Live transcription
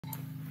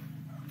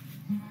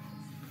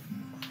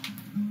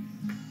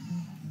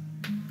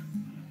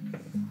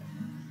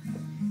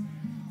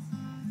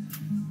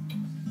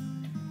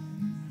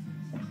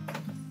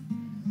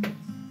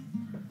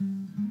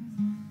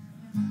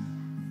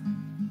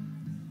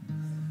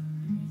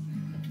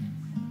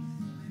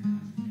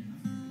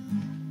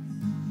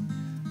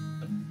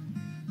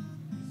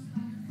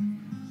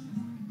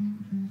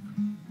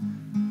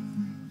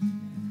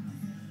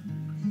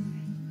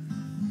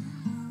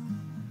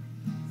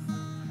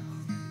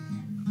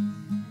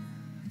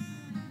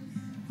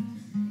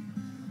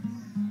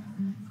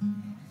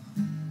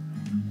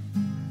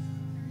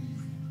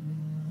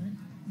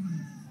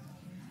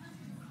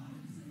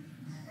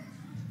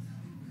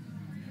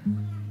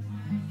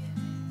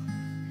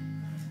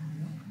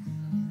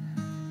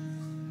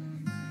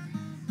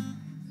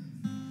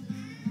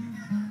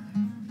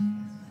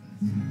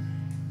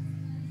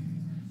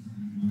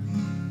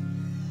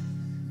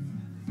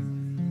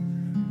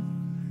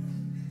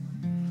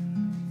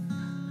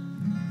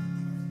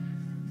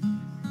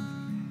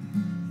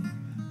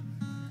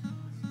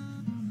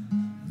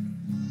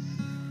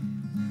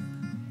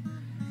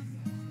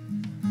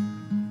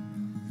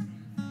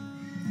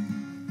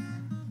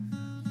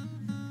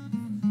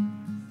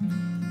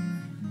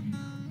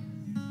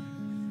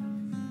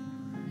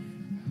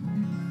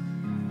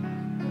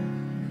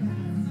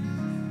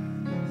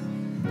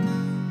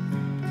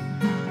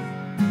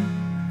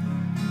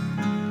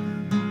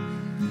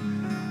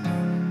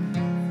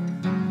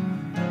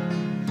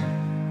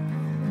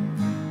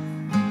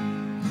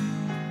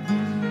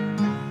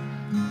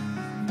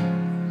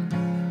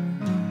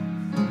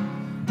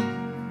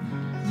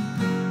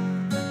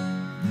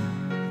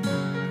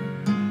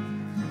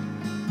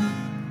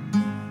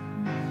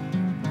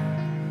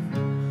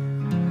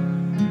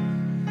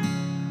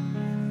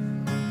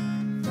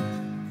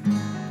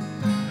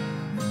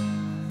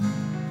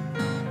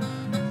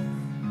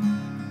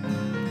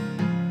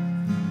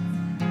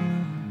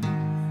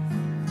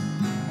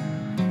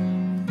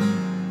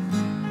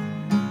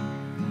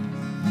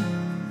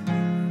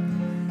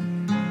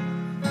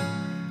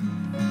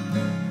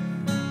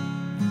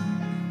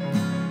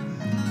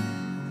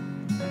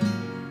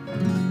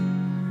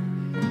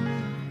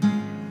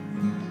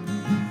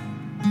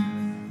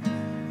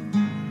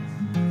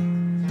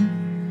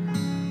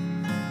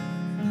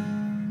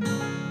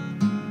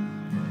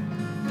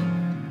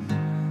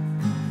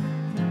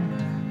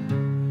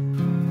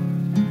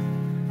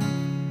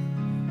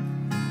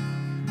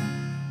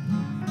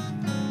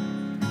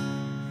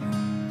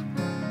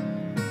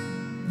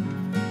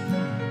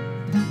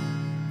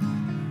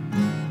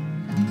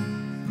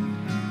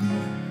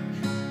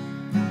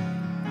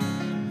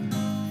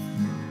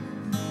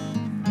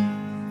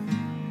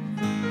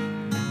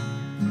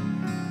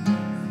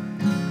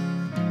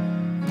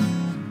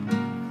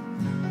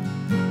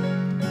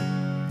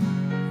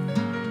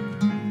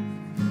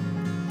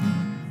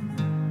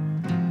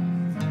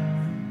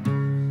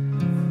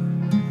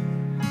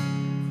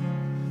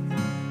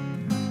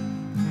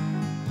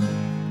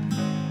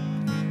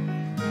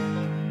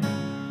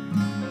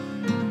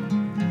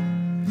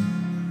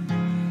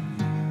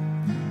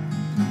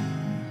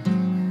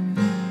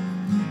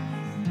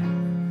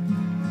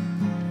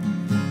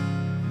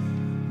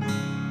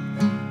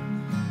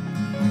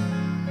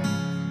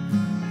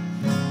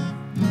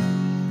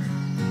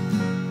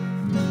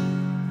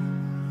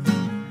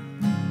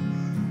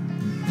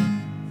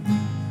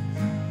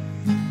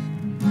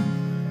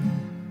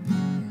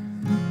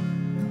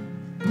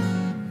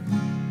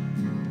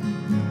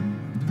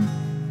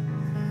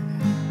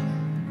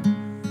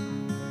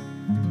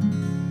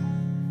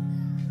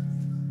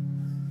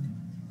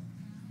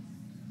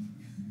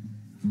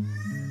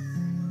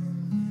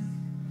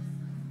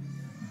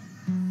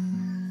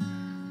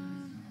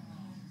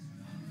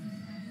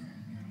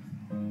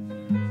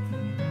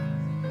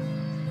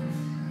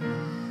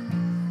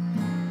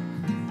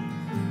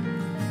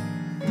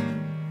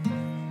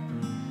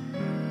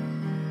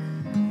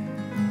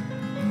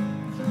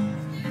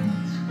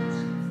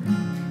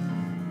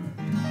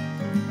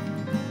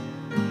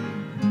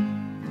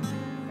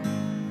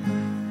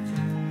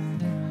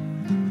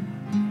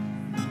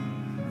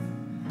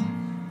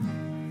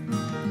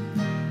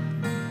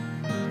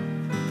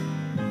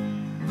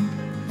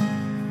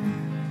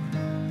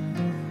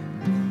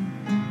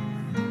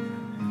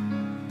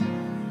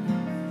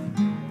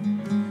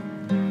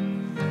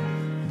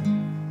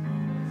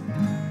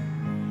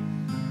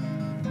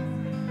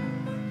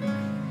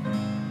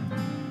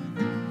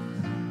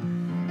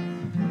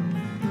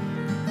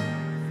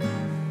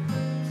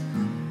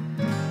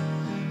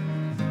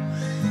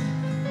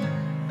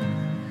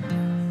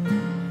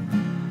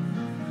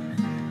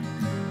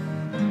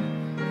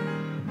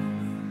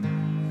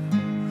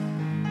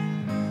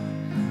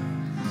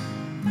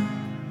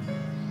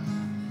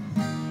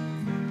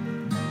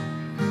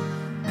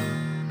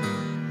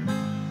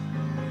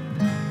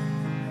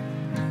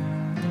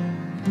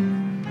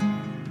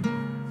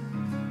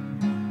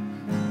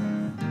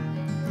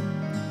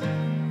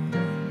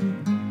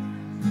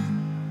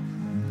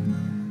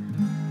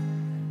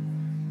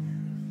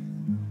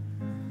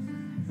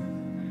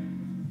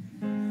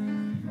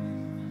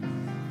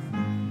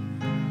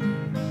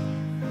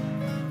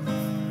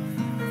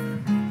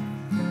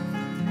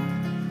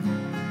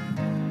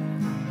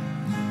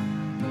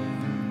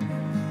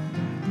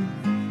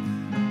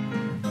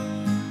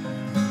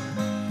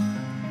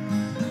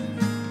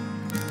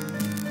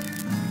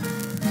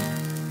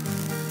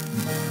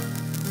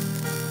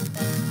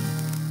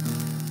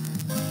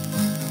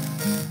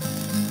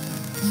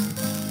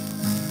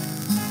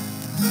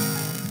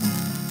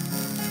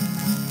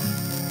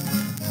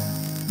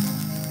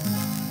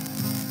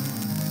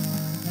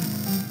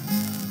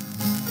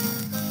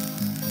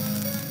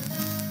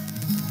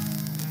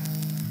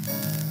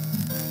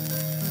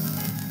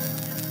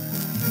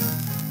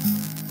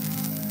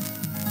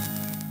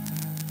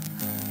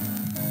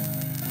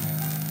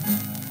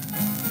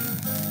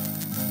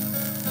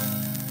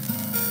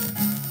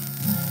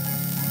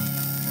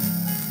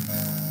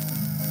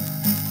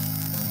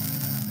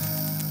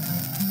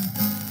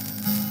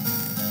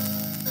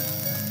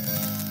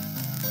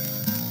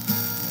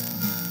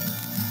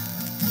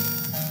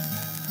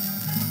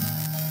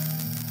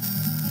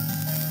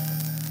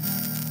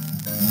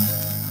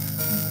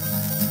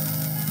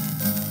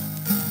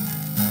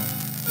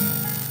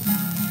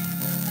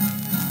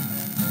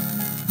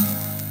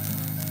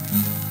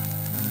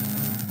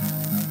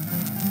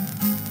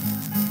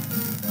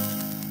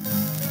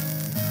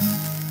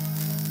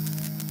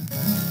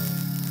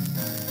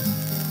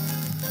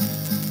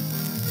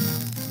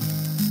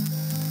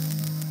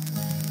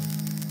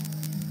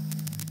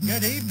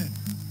Good evening.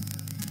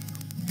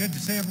 Good to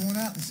see everyone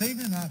out this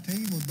evening. I tell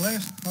you, we're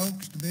blessed,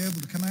 folks, to be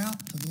able to come out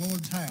to the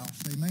Lord's house.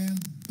 Amen.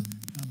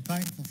 I'm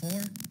thankful for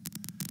it.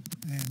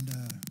 And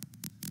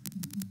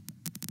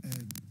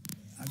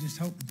I just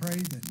hope and pray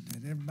that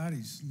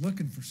everybody's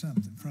looking for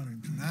something from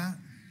him tonight.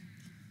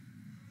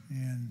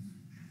 And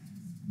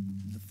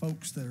the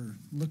folks that are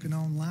looking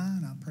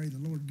online, I pray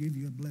the Lord give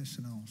you a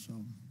blessing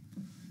also.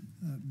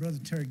 Brother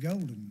Terry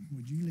Golden,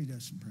 would you lead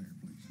us in prayer,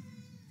 please?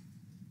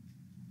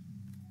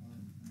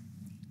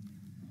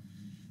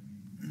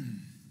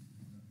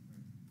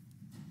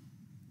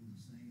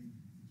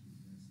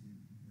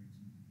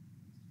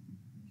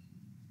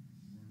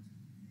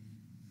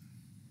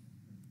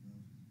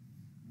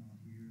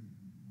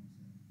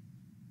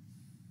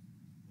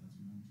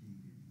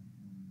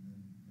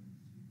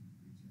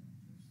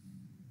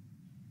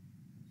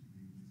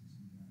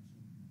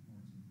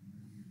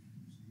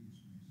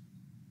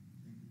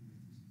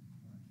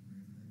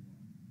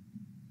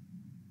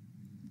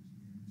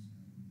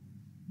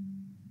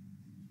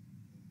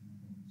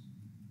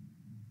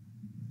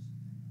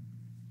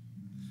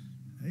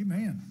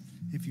 Amen.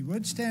 If you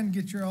would stand and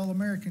get your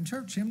All-American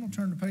Church hymn, we'll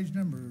turn to page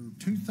number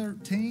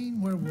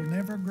 213, Where We'll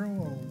Never Grow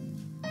Old.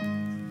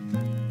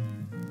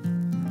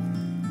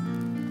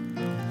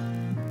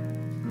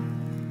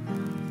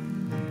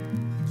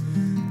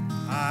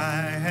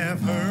 I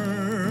have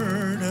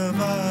heard of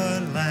a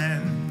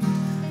land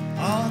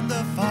on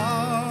the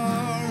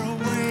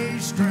faraway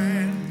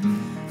strand.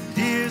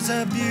 'Tis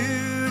a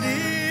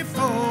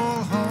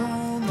beautiful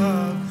home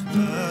of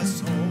the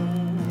soul.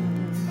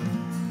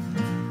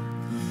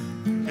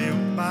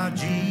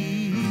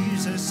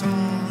 Jesus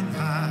on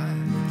high,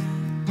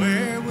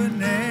 where we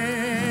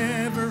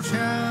never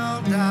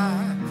shall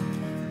die.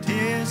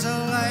 'Tis a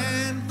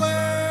land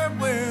where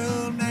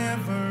we'll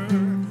never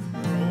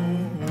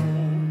grow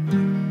old.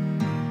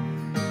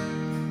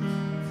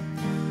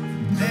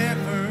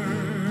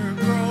 Never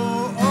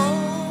grow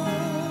old,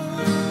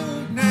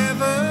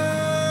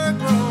 never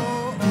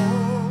grow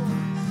old,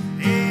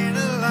 in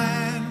a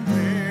land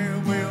where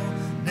we'll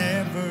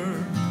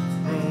never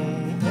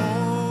grow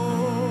old.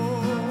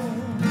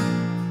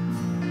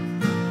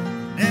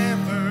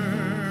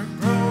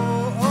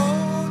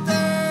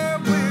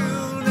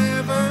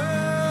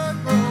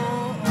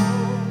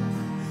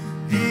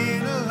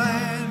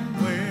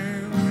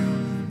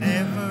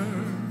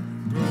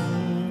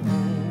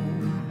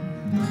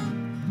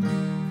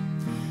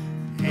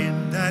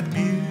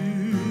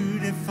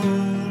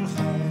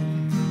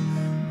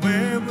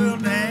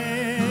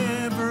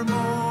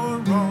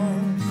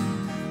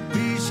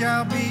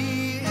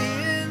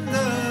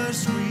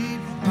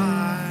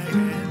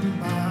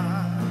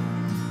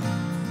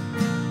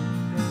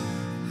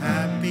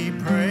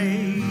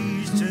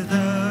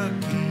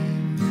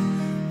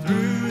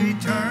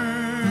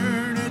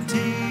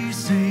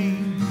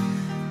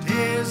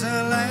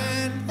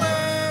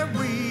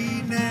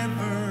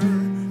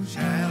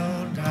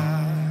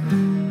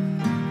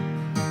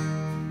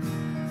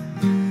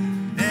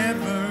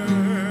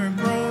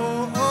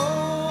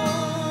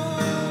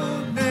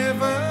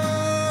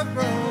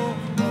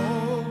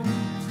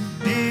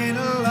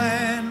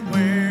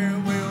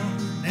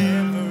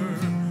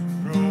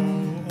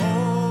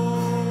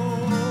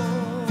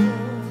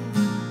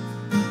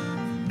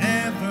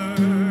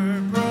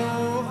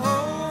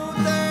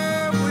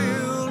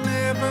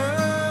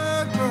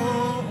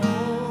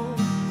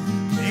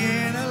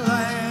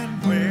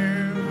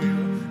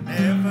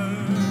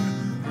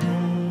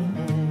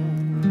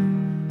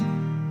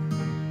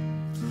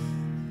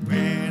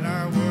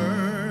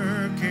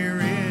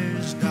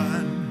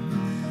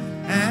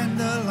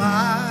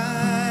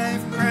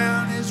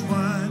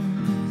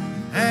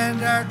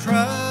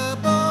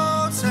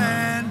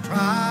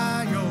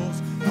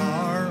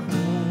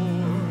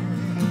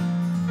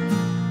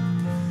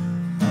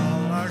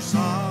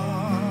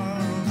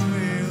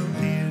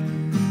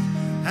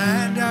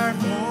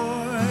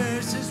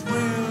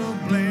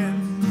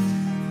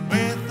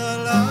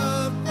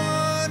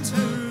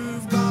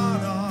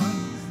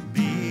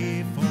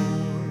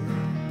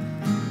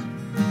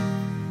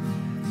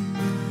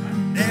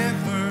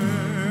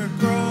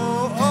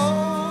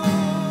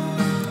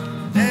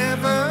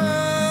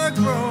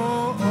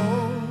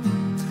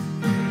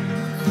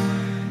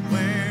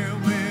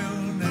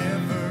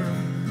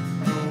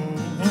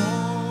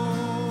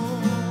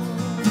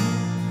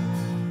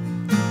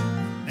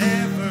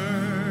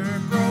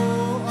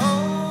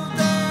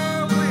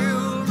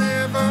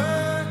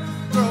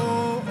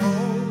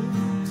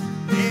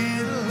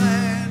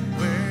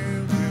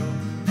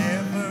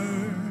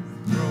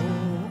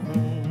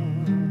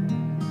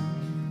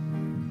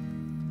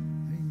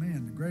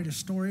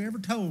 Story ever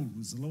told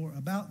was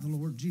about the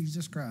Lord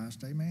Jesus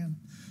Christ. Amen.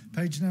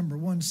 Page number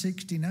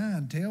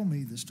 169, Tell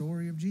Me the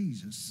Story of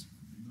Jesus.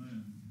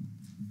 Amen.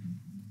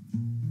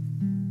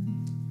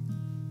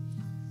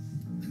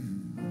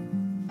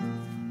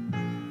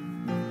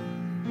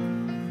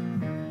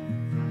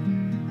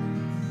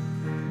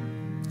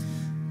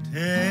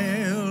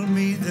 Tell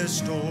me the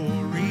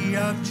story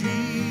of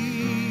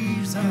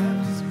Jesus,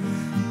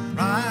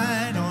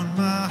 right on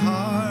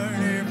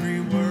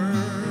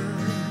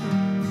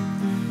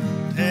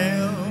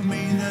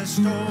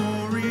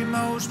story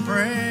most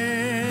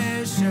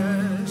precious,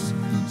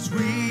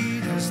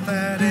 sweetest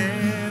that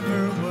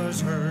ever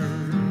was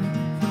heard.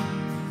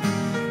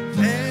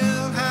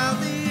 Tell how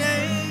the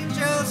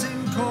angels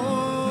in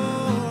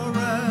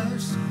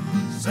chorus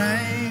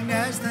sang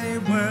as they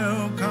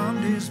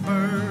welcomed his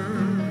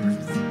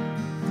birth.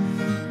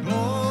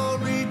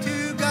 Glory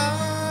to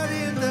God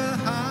in the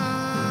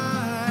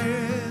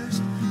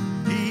highest,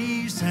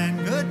 peace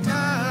and good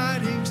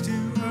tidings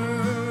to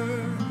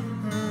earth.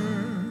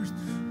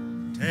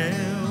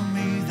 Tell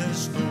me the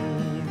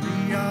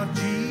story of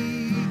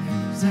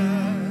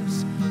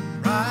Jesus,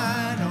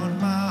 right on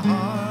my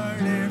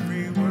heart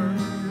every word.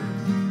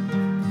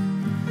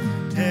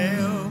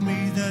 Tell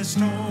me the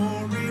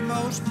story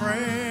most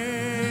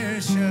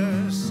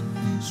precious,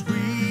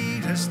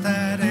 sweetest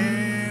that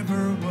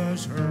ever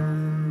was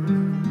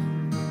heard.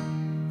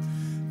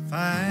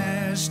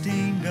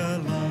 Fasting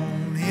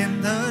alone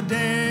in the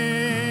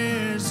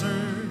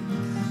desert,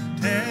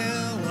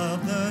 tell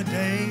of the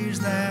days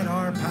that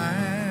are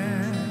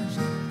past,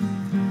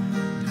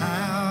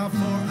 how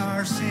for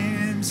our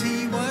sins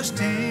he was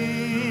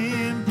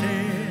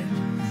tempted,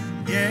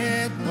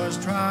 yet was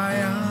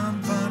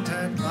triumphant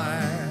at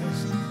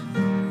last.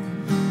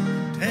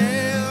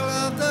 Tell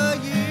of the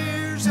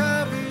years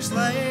of his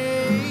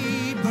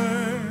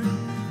labor,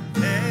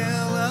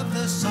 tell of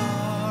the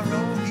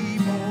sorrow he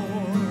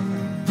bore.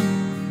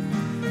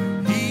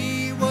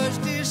 He was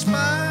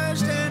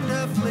despised and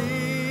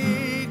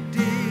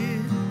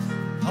afflicted,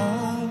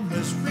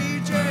 homeless,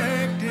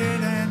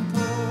 rejected, and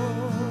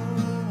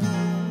poor.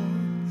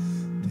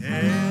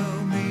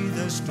 Tell me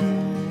the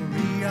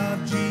story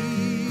of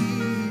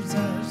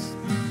Jesus,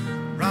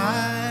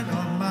 right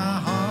on my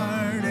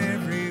heart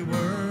every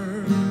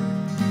word.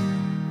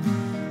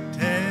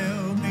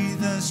 Tell me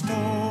the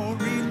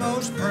story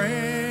most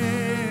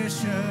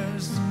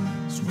precious,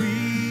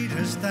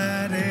 sweetest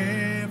that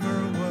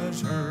ever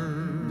was heard.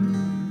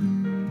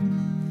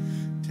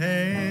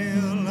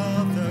 Tell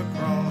of the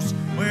cross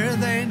where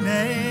they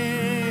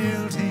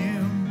nailed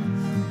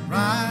him,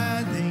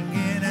 writhing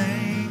in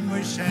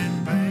anguish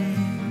and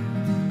pain.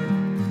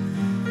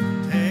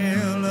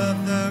 Tell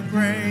of the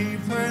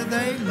grave where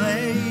they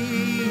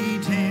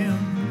laid him,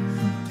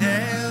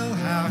 tell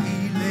how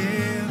he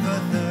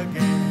liveth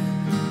again.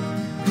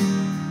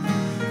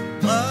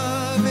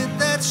 Love in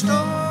that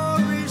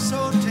story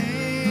so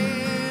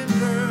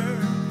tender,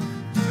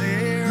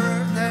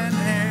 clearer than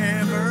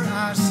ever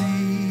I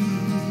see.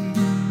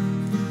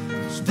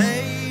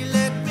 Stay,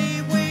 let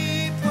me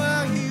weep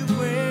while you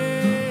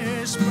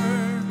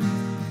whisper,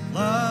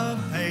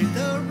 love paid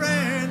the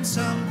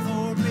ransom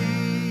for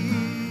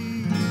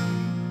me.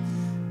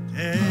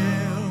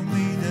 Tell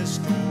me the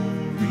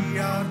story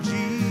of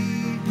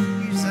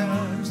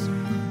Jesus,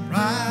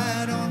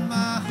 right on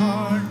my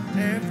heart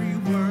every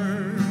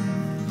word.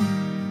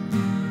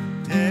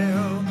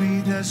 Tell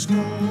me the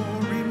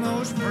story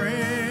most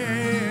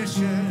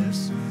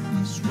precious,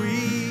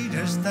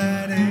 sweetest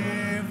that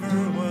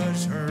ever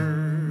was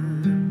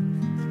heard.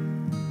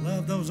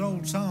 Love those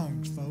old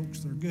songs, folks.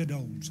 They're good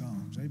old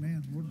songs.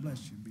 Amen. Lord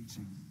bless you. Be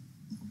seated.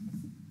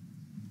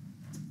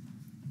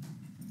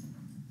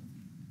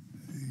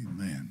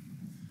 Amen.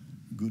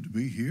 Good to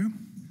be here,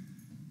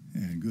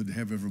 and good to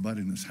have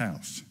everybody in this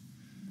house.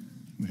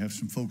 We have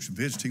some folks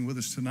visiting with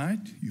us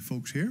tonight. You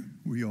folks here,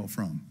 where you all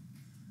from?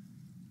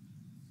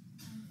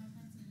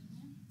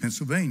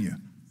 Pennsylvania.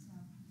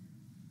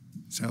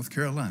 South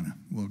Carolina.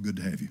 Well, good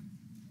to have you.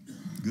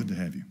 Good to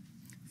have you.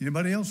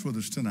 Anybody else with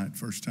us tonight,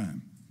 first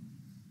time?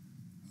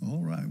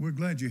 All right, we're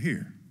glad you're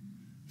here.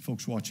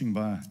 Folks watching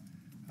by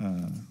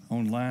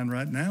online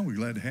right now, we're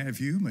glad to have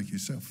you. Make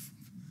yourself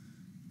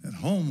at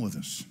home with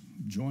us.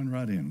 Join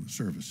right in the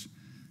service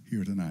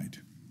here tonight.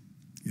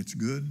 It's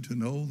good to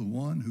know the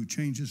one who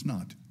changes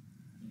not.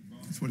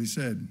 That's what he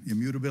said,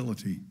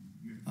 immutability.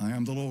 I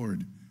am the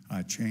Lord,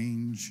 I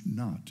change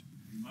not.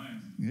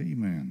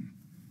 Amen.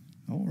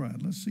 All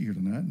right, let's see here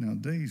tonight. Now,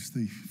 day's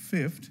the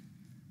 5th.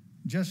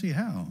 Jesse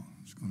Howe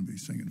is going to be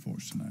singing for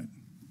us tonight.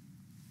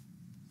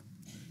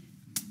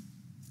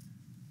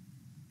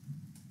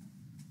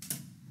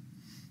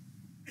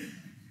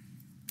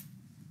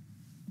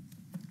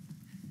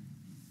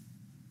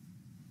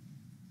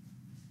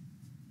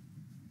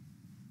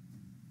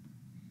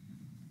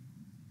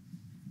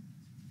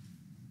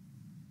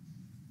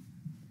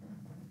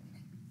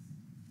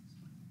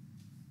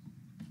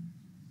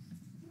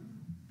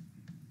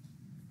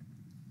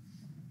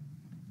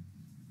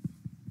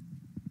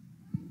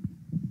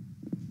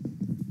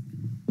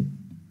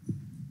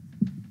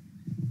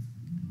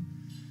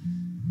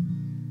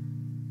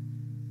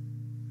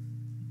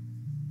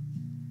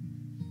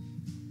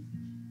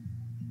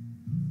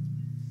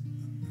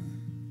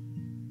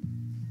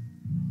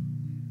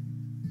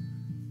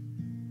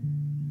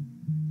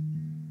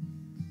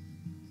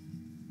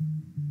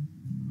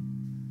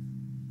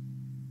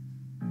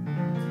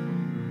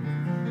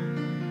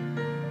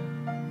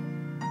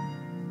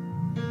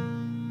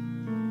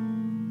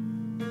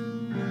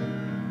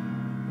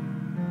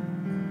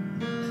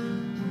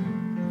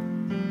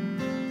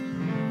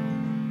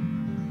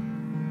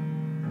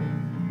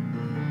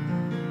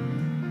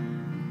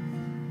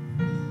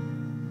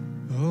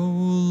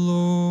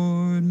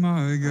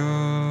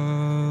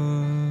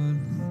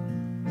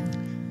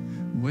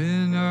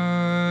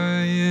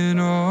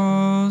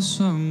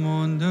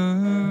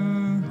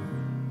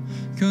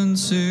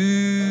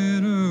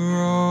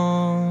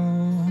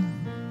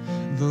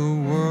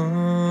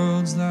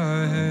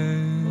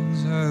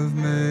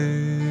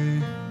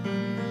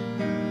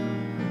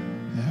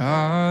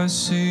 I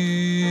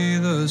see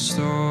the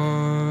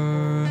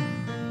star,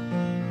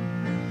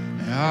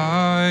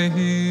 I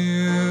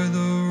hear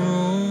the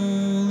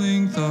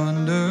rolling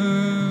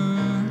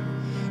thunder,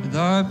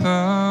 thy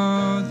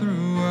power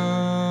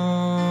throughout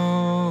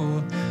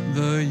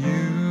the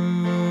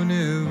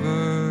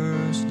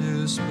universe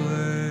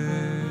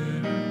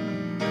display.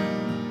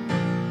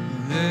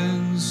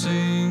 Then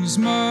sings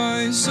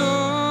my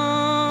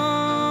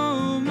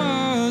soul,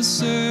 my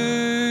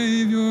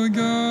Savior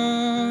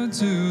God,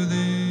 to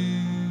thee.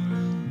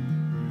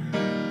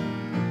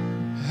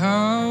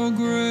 How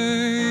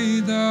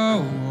great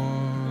thou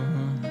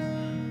art,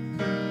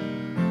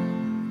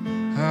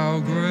 how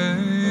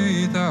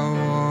great thou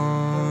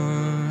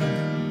art.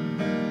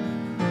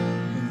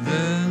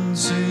 Then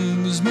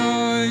sings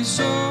my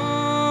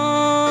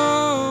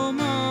soul,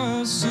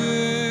 my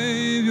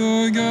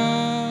Savior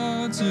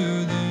God,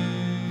 to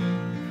thee.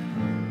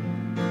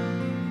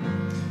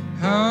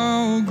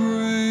 How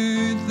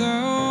great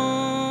thou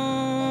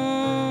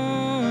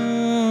art,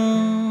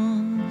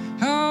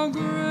 how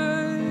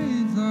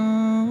great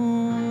thou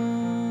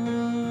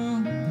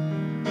art.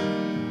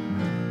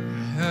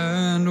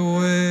 And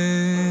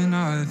when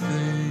I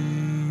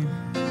think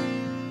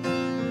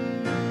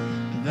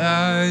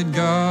that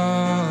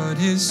God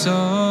his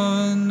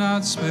Son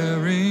not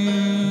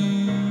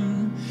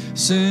sparing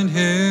sent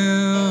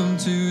him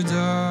to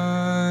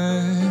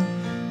die,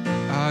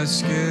 I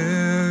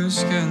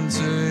scarce can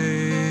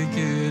take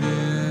it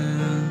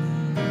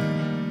in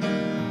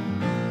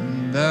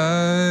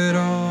that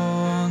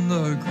on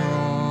the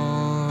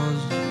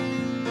cross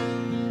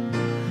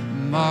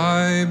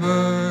my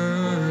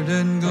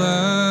burden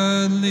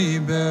gladly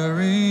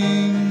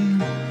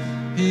bearing,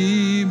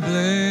 he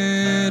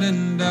bled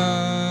and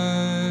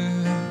died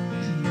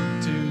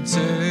to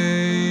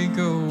take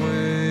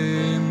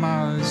away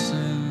my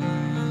sin.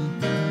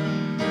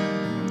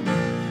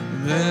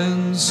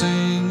 Then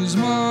sings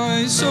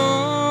my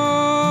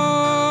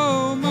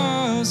soul,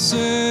 my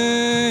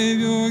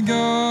Savior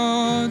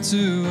God,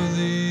 to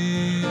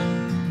thee.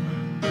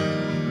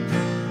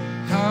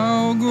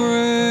 How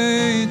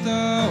great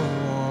thou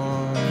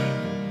art,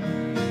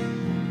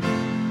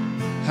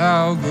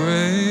 how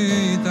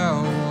great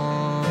thou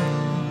art.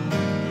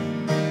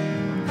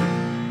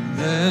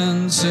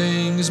 Then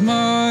sings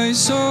my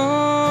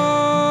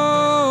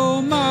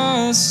soul,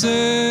 my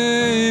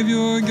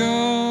Savior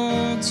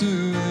God, to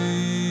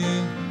thee.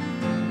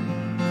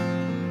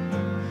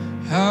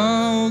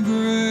 How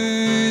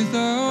great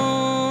thou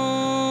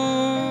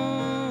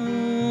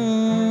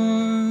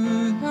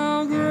art,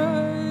 how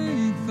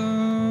great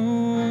thou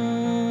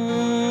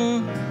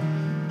art.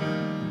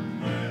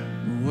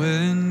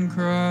 When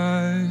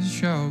Christ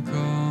shall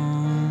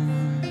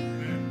come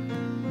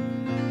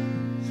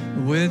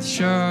with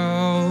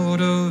shout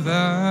of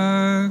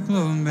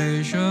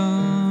acclamation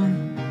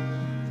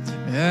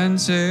and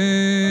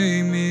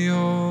take me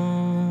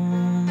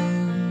home,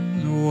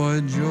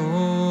 what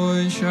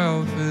joy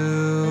shall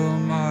fill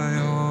my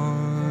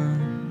heart.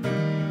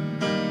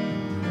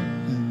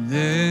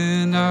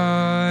 Then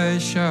I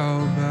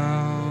shall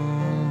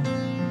bow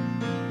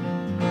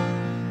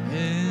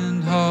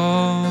in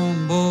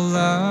humble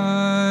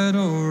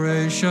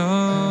adoration,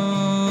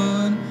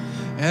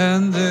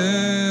 and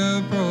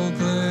there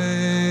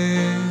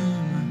proclaim,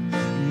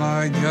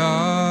 my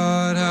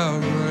God, how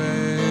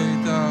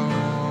great thou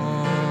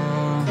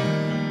art.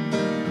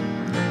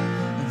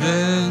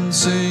 Then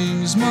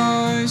sings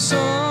my soul,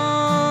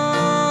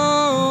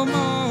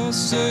 my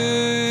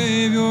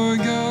Savior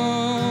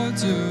God,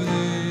 to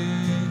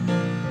thee.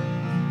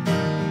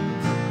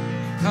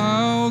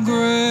 How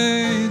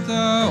great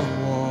thou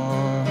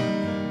art,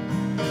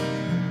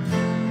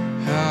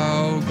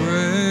 how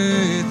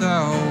great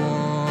thou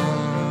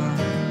art.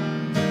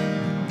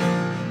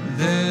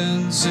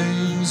 Then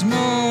sings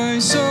my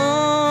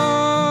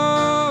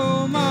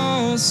soul,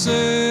 my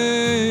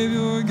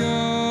Savior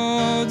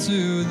God,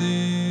 to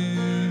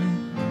thee.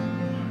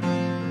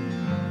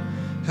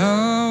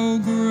 How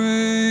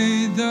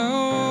great thou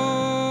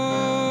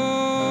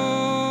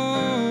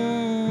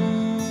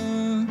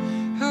art,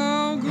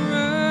 how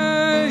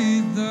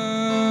great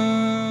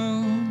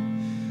thou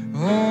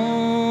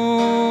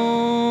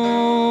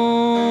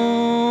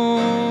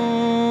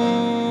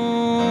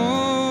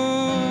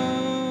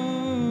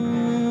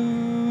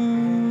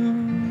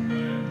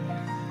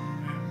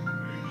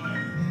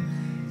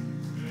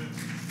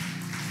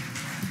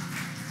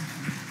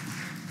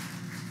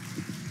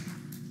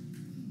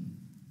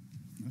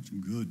That's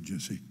good,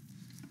 Jesse.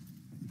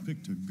 You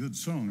picked a good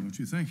song, don't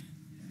you think?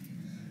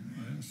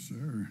 Yes,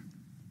 sir.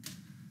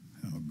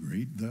 How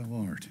great thou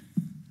art.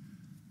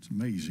 It's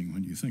amazing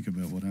when you think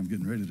about what I'm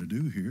getting ready to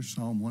do here,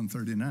 Psalm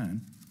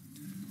 139.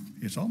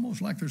 It's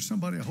almost like there's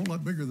somebody a whole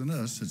lot bigger than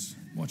us that's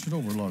watching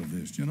over a lot of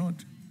this. Do you know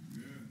it?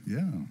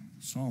 Yeah,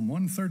 Psalm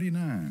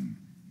 139.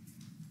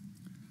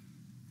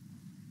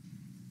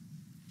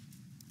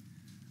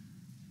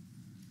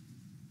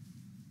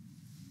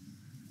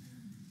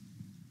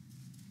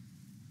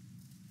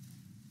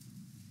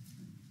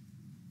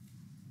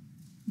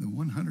 The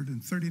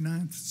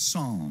 139th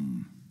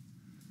Psalm.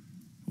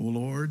 O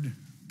Lord,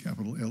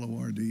 capital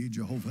L-O-R-D,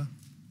 Jehovah,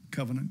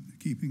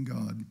 covenant-keeping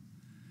God,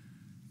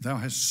 thou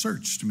hast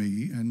searched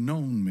me and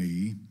known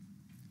me.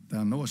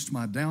 Thou knowest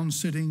my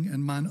downsitting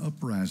and mine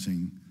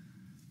uprising.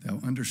 Thou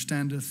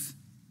understandest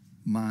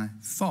my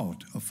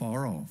thought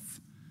afar off.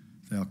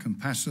 Thou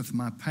compasseth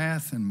my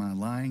path and my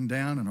lying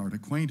down, and art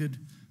acquainted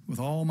with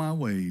all my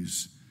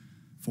ways.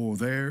 For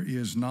there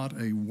is not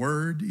a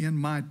word in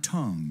my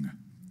tongue,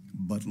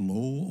 but lo,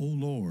 O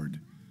Lord,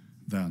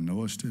 thou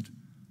knowest it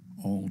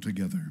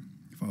altogether.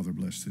 Father,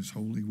 bless this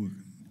holy word.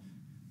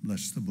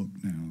 Bless the book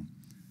now.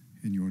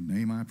 In your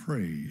name I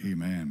pray,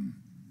 amen.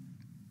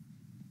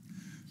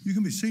 You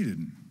can be seated.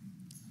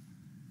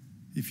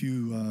 If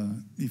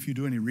you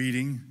do any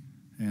reading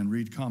and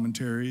read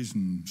commentaries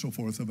and so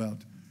forth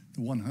about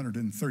the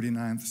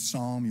 139th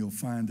Psalm, you'll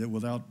find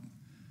that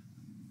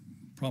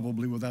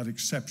probably without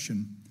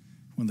exception,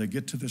 when they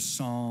get to this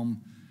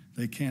Psalm,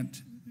 they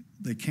can't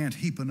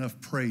heap enough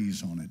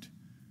praise on it.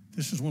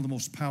 This is one of the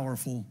most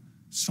powerful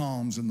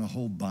Psalms in the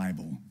whole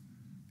Bible.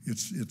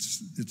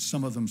 It's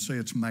some of them say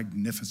it's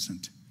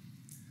magnificent.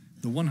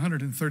 The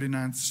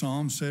 139th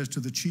Psalm says, to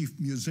the chief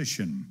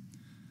musician,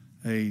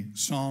 a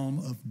psalm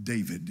of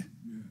David.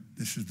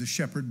 This is the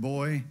shepherd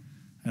boy,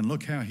 and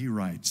look how he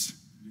writes.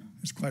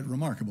 It's quite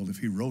remarkable. If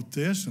he wrote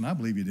this, and I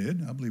believe he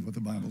did, I believe what the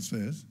Bible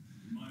says,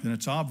 then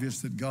it's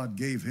obvious that God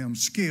gave him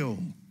skill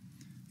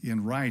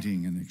in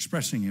writing and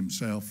expressing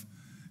himself.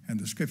 And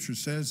the Scripture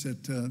says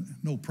that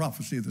no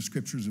prophecy of the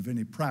Scriptures of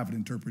any private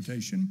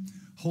interpretation.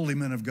 Holy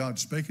men of God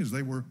spake as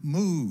they were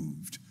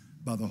moved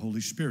by the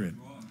Holy Spirit.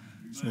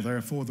 So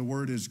therefore the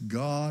word is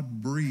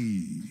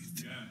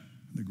God-breathed.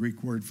 The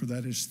Greek word for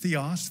that is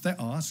theos,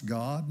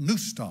 God,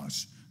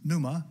 pneustos,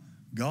 pneuma,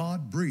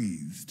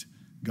 God-breathed.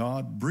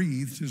 God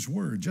breathed his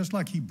word. Just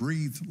like he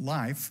breathed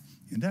life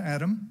into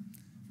Adam,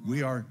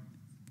 we are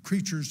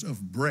creatures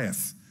of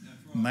breath.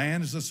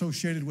 Man is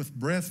associated with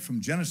breath from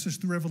Genesis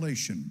to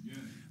Revelation.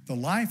 The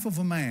life of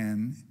a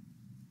man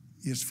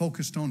is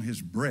focused on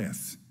his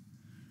breath.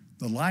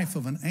 The life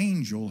of an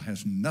angel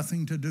has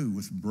nothing to do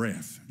with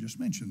breath. I just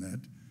mentioned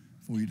that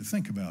for you to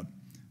think about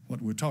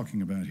what we're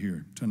talking about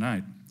here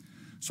tonight.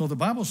 So the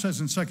Bible says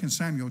in 2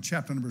 Samuel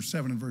chapter number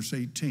 7 and verse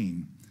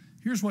 18,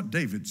 here's what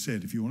David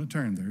said, if you want to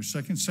turn there.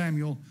 2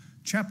 Samuel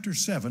chapter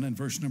 7 and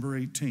verse number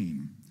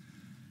 18.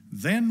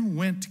 Then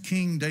went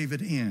King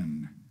David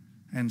in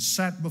and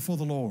sat before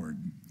the Lord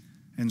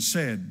and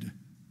said,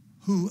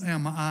 Who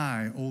am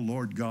I, O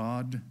Lord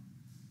God,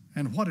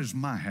 and what is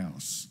my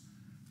house,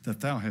 that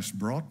thou hast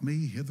brought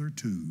me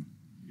hitherto?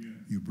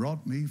 You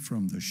brought me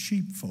from the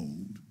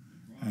sheepfold,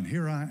 and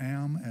here I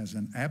am as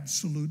an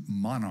absolute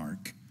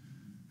monarch.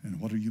 And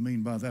what do you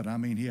mean by that? I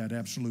mean he had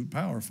absolute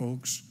power,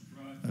 folks.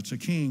 That's a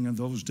king in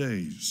those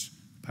days.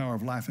 Power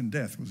of life and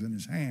death was in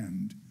his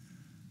hand.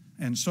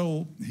 And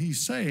so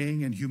he's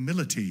saying in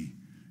humility,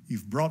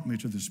 you've brought me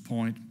to this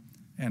point,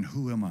 and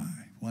who am I?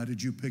 Why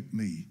did you pick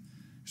me?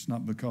 It's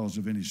not because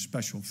of any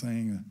special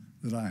thing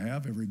that I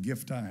have. Every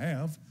gift I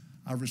have,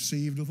 I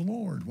received of the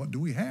Lord. What do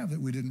we have that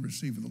we didn't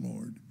receive of the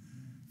Lord?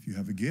 If you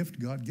have a gift,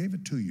 God gave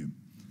it to you.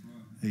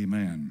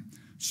 Amen.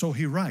 So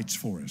he writes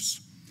for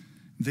us.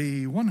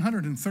 The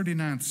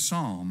 139th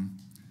Psalm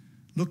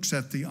looks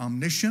at the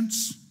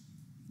omniscience,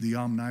 the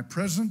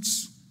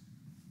omnipresence,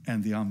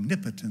 and the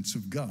omnipotence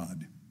of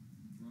God.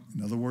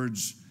 In other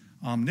words,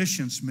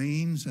 omniscience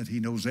means that he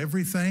knows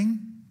everything.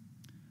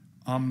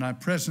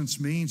 Omnipresence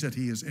means that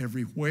he is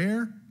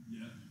everywhere.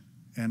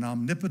 And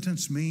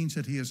omnipotence means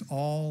that he is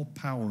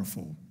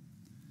all-powerful.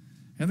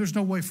 And there's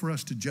no way for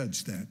us to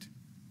judge that.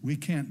 We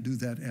can't do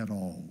that at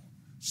all.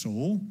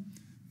 So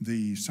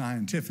the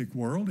scientific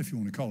world, if you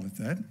want to call it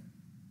that,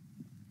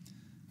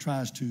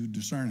 tries to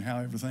discern how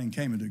everything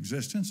came into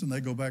existence, and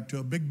they go back to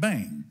a big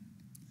bang.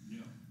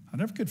 I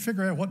never could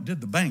figure out what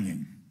did the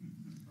banging.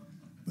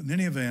 But in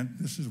any event,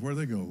 this is where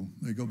they go.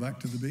 They go back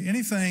to the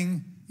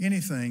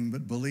anything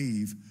but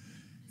believe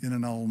in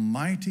an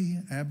almighty,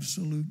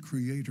 absolute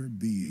creator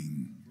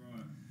being.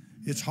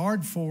 It's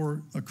hard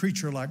for a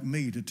creature like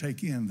me to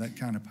take in that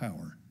kind of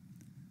power,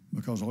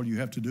 because all you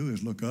have to do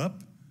is look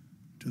up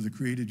to the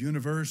created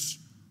universe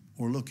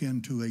or look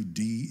into a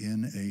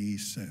DNA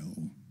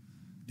cell,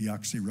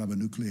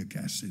 deoxyribonucleic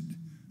acid.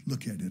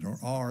 Look at it, or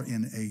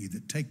RNA,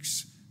 that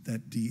takes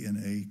that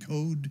DNA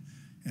code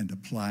and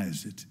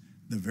applies it.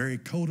 The very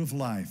code of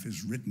life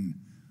is written,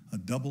 a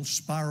double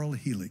spiral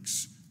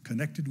helix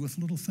connected with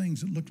little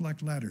things that look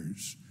like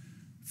ladders.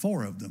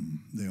 4 of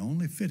them, they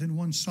only fit in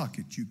one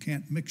socket. You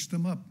can't mix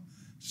them up.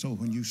 So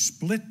when you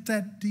split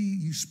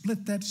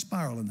that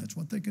spiral, and that's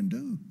what they can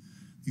do.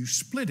 You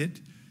split it.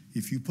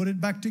 If you put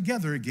it back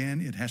together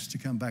again, it has to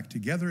come back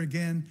together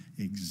again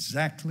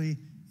exactly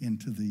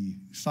into the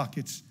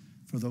sockets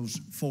for those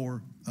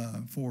 4,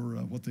 I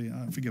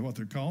forget what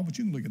they're called, but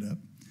you can look it up.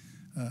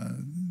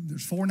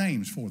 There's 4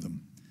 names for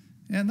them.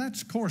 And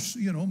that's, of course,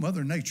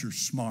 Mother Nature's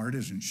smart,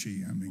 isn't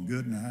she? I mean,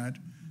 good night.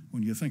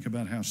 When you think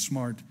about how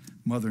smart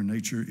Mother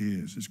Nature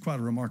is, it's quite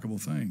a remarkable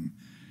thing.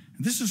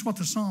 And this is what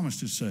the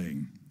psalmist is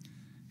saying.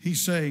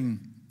 He's saying,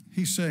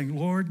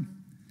 Lord,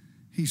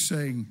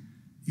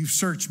 You've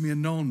searched me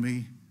and known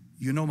me.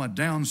 You know my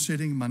down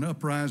sitting, my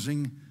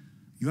uprising.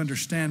 You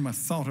understand my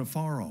thought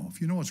afar off.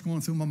 You know what's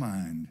going through my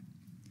mind.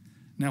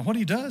 Now, what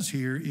he does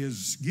here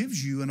is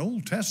gives you an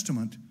Old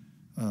Testament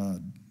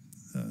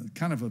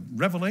kind of a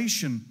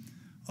revelation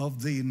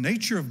of the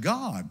nature of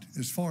God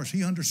as far as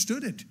he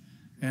understood it.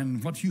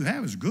 And what you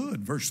have is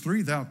good. Verse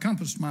 3, thou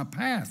compassest my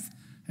path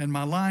and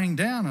my lying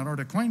down and art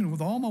acquainted with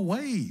all my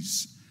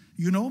ways.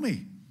 You know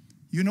me.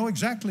 You know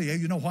exactly.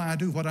 You know why I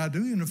do what I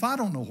do, even if I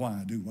don't know why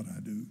I do what I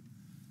do.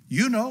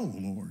 You know,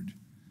 Lord.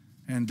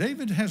 And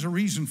David has a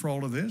reason for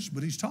all of this,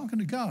 but he's talking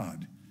to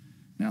God.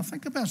 Now,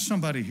 think about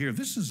somebody here.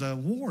 This is a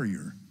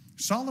warrior.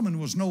 Solomon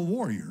was no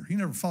warrior. He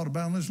never fought a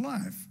battle in his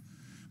life.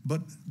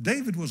 But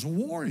David was a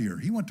warrior.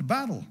 He went to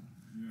battle,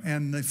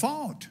 and they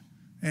fought,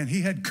 and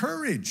he had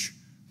courage.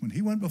 When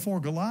he went before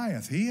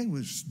Goliath,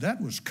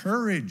 that was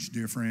courage,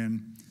 dear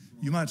friend.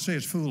 You might say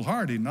it's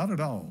foolhardy. Not at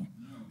all.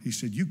 He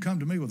said, you come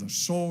to me with a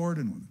sword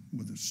and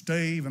with a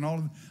stave and all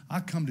of that. I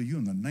come to you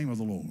in the name of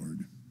the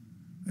Lord.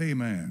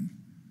 Amen.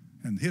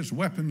 And his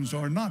weapons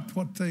are not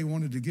what they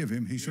wanted to give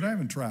him. He said, I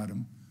haven't tried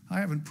them. I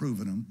haven't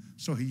proven them.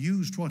 So he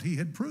used what he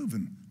had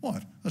proven.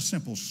 What? A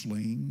simple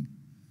sling.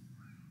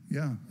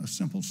 Yeah, a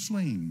simple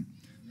sling.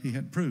 He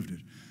had proved it.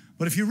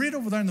 But if you read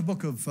over there in the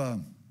book of,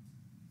 about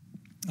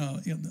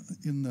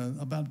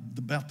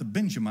the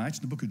Benjamites,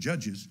 in the book of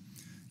Judges,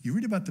 you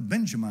read about the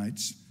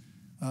Benjamites.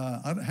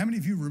 How many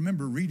of you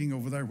remember reading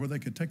over there where they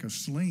could take a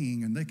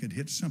sling and they could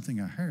hit something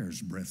a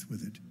hair's breadth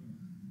with it?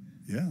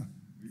 Yeah.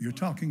 You're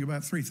talking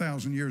about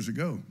 3,000 years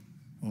ago.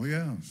 Oh,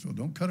 yeah. So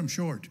don't cut them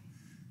short.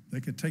 They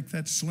could take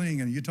that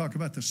sling, and you talk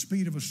about the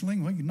speed of a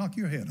sling, well, you knock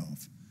your head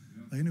off.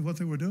 They knew what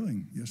they were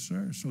doing. Yes,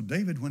 sir. So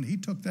David, when he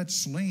took that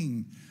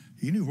sling,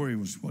 he knew what he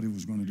was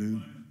going to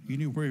do. He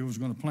knew where he was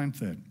going to plant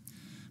that.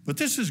 But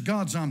this is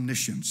God's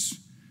omniscience.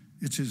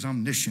 It's his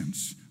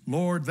omniscience.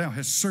 Lord, thou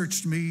hast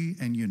searched me,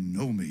 and you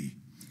know me.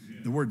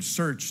 The word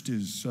searched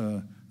is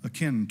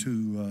akin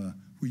to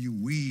where you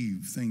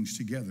weave things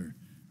together.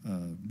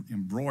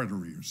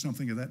 Embroidery or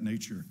something of that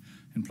nature.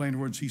 In plain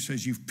words, he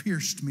says, you've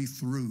pierced me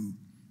through.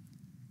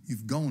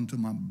 You've gone to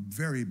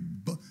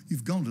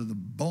you've gone to the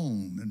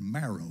bone and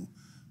marrow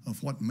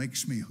of what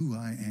makes me who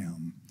I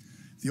am.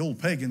 The old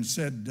pagans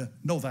said,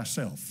 know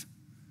thyself.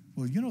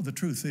 Well, you know, the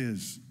truth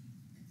is,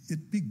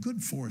 it'd be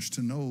good for us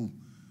to know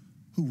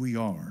who we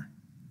are.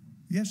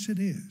 Yes, it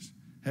is.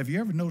 Have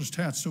you ever noticed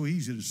how it's so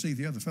easy to see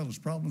the other fellow's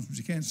problems, but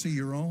you can't see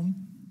your own?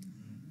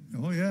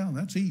 Oh, yeah,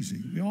 that's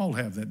easy. We all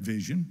have that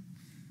vision.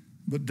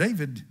 But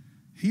David,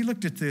 he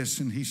looked at this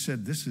and he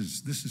said, this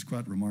is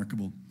quite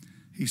remarkable.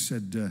 He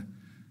said,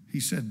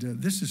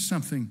 this is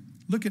something.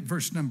 Look at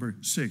verse number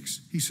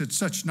 6. He said,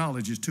 such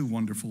knowledge is too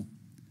wonderful.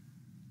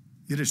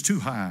 It is too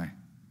high.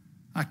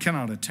 I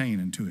cannot attain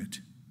unto it.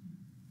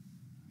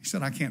 He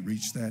said, I can't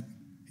reach that.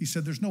 He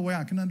said, there's no way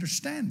I can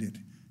understand it.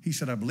 He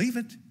said, I believe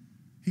it.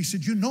 He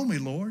said, you know me,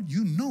 Lord.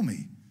 You know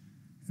me.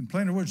 In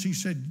plainer words, he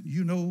said,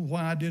 you know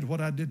why I did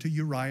what I did to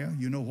Uriah.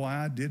 You know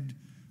why I did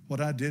what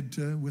I did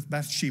with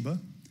Bathsheba.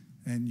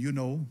 And you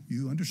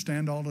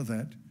understand all of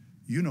that.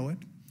 You know it.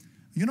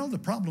 You know, the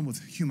problem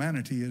with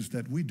humanity is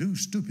that we do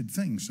stupid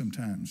things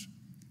sometimes.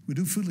 We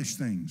do foolish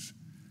things.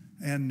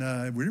 And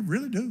we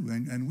really do.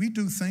 And we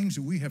do things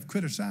that we have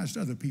criticized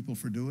other people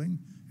for doing,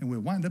 and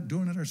we'll wind up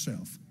doing it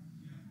ourselves.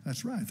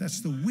 That's right.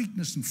 That's the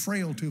weakness and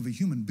frailty of a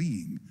human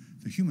being,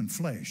 the human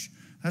flesh.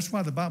 That's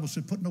why the Bible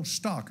said, put no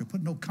stock or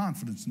put no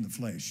confidence in the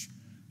flesh.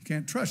 You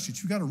can't trust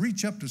it. You've got to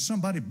reach up to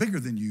somebody bigger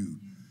than you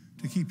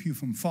to keep you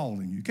from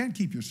falling. You can't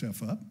keep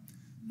yourself up.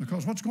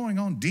 Because what's going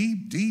on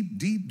deep, deep,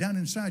 deep down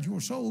inside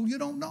your soul, you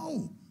don't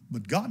know.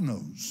 But God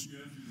knows.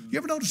 You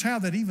ever notice how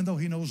that even though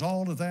he knows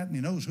all of that and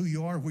he knows who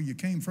you are, where you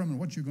came from, and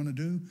what you're going to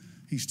do,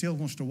 he still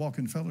wants to walk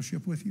in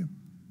fellowship with you?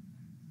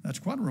 That's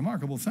quite a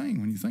remarkable thing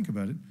when you think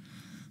about it.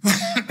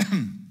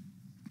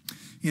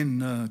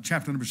 In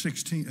chapter number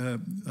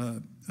 16,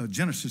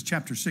 Genesis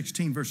chapter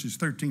 16, verses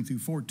 13 through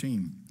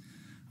 14,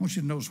 I want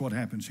you to notice what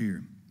happens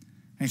here.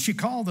 And she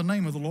called the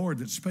name of the Lord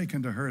that spake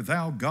unto her,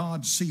 Thou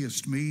God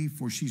seest me.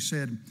 For she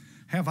said,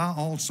 Have I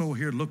also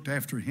here looked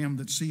after him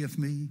that seeth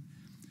me?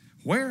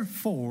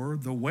 Wherefore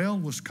the well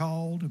was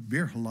called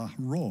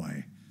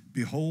Beer-lahai-roi.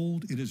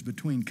 Behold, it is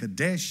between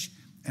Kadesh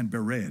and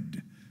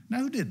Bered. Now,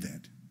 who did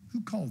that?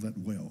 Who called that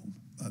well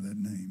by that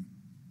name?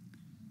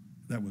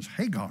 That was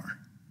Hagar.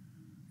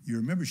 You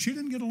remember, she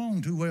didn't get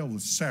along too well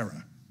with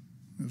Sarah.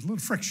 There was a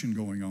little friction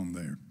going on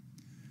there.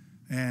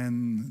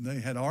 And they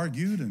had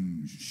argued,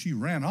 and she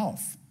ran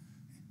off.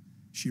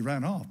 She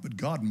ran off, but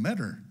God met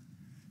her.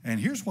 And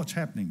here's what's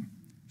happening.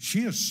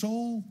 She is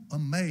so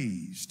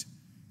amazed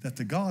that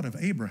the God of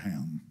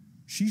Abraham,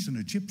 she's an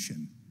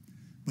Egyptian,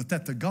 but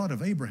that the God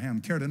of Abraham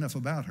cared enough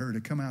about her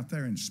to come out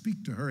there and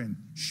speak to her and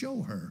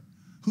show her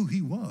who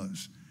he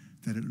was,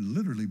 that it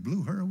literally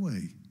blew her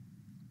away.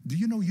 Do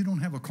you know you don't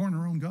have a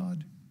corner on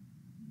God?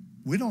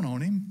 We don't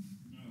own him.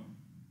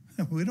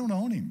 No. We don't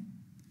own him.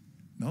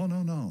 No,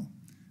 no, no.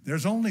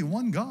 There's only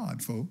one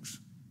God, folks.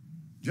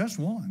 Just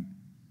one.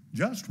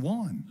 Just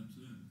one.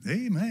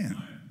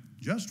 Amen.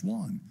 Just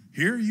one.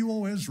 Hear you,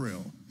 O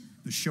Israel,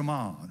 the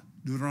Shema,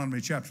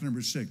 Deuteronomy chapter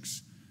number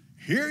 6.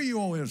 Hear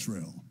you, O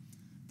Israel,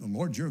 the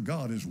Lord your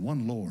God is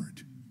one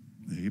Lord.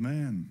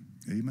 Amen.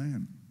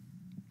 Amen.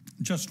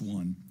 Just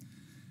one.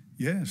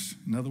 Yes,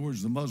 in other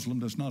words, the Muslim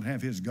does not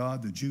have his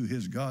God, the Jew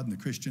his God, and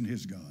the Christian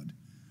his God.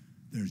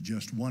 There's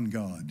just one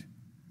God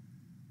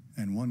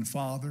and one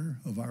Father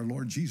of our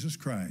Lord Jesus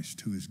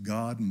Christ, who is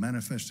God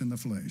manifest in the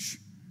flesh.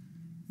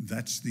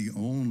 That's the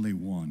only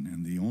one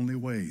and the only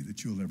way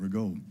that you'll ever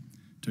go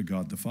to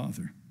God the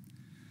Father.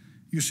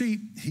 You see,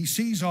 he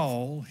sees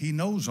all, he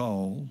knows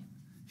all,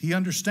 he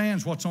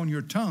understands what's on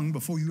your tongue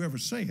before you ever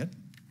say it,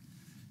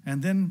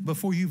 and then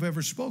before you've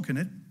ever spoken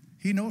it,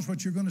 he knows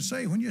what you're going to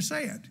say when you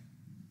say it.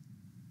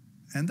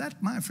 And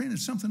that, my friend,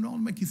 is something that ought to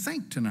make you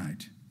think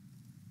tonight.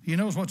 He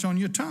knows what's on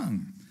your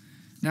tongue.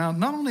 Now,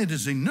 not only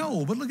does he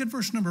know, but look at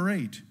verse number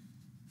 8.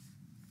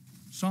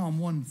 Psalm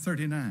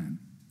 139.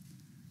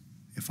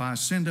 If I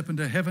ascend up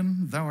into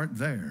heaven, thou art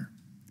there.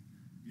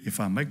 If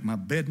I make my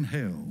bed in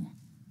hell,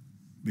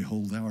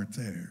 behold, thou art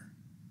there.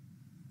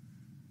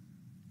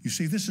 You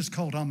see, this is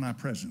called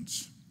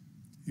omnipresence.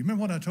 You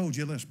remember what I told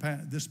you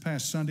this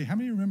past Sunday? How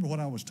many remember what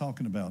I was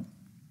talking about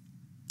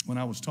when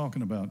I was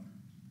talking about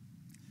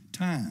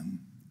time,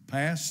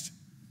 past,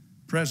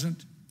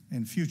 present,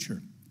 and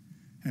future?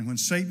 And when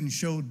Satan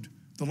showed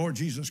the Lord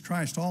Jesus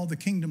Christ all the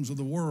kingdoms of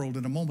the world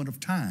in a moment of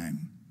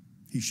time,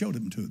 he showed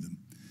them to them.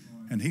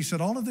 And he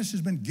said, all of this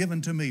has been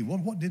given to me. Well,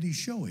 what did he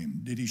show him?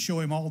 Did he show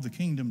him all the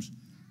kingdoms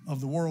of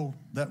the world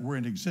that were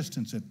in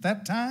existence at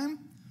that time?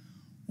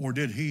 Or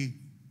did he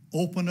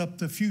open up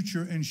the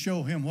future and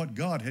show him what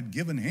God had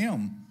given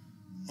him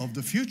of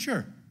the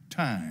future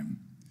time?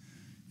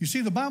 You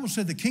see, the Bible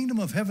said the kingdom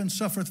of heaven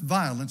suffereth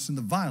violence, and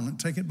the violent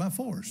take it by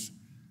force.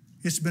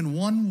 It's been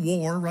one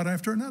war right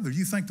after another.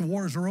 You think the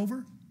wars are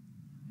over?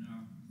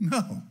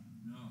 No.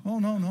 Oh,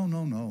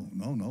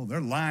 no. They're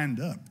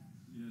lined up.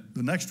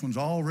 The next one's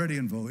already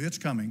in vogue. It's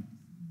coming.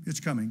 It's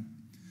coming.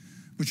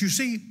 But you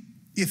see,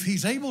 if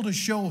he's able to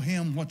show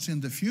him what's in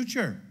the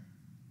future,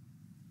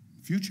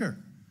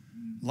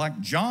 like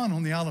John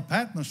on the Isle of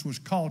Patmos was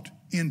caught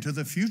into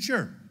the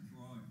future.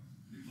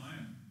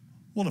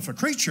 Well, if a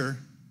creature,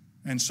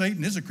 and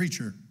Satan is a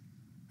creature,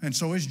 and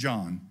so is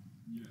John,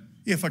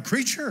 if a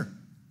creature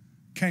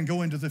can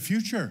go into the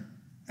future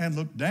and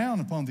look down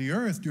upon the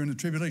earth during the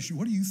tribulation,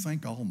 what do you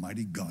think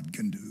Almighty God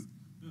can do?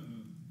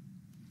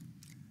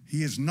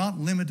 He is not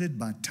limited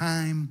by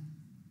time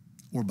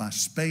or by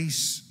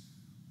space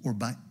or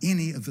by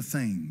any of the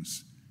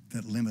things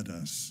that limit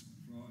us.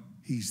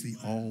 He's the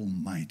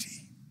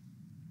Almighty.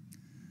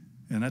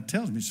 And that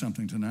tells me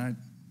something tonight.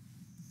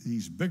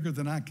 He's bigger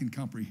than I can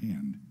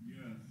comprehend.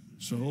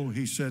 So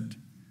he said,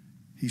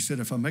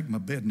 if I make my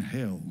bed in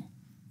hell,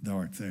 thou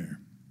art there.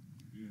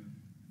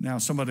 Now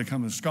somebody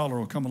a scholar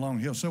will come along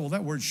and he'll say, well,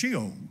 that word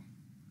Sheol,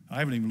 I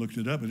haven't even looked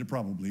it up, but it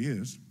probably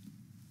is.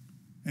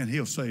 And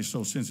he'll say,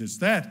 so since it's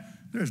that,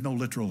 there's no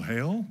literal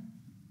hell.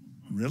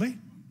 Really?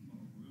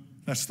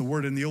 That's the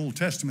word in the Old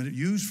Testament it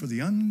used for the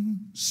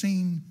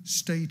unseen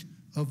state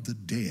of the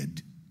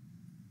dead.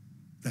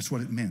 That's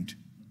what it meant.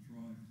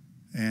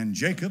 And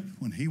Jacob,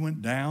 when he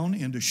went down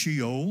into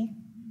Sheol,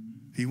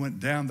 he went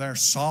down there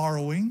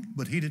sorrowing,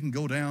 but he didn't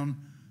go down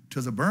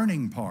to the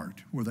burning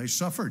part where they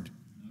suffered,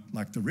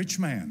 like the rich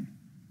man.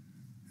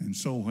 And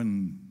so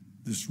when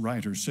this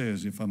writer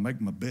says, if I make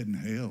my bed in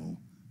hell,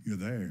 you're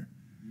there.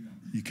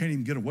 You can't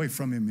even get away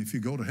from him if you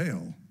go to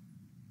hell.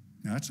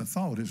 Now, that's a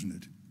thought, isn't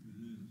it? It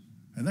is.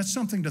 And that's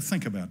something to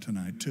think about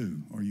tonight, too.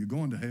 Are you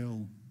going to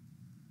hell?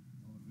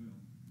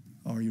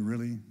 Are you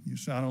really? You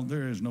say,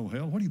 there is no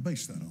hell. What do you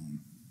base that on?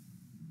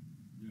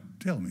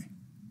 Tell me.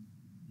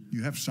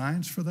 You have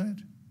science for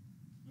that?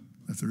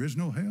 That there is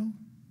no hell?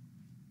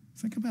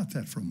 Think about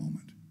that for a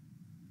moment.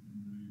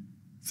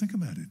 Think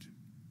about it.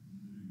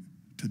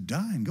 To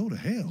die and go to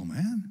hell,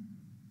 man.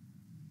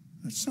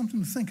 That's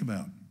something to think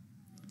about.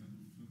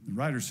 The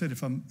writer said,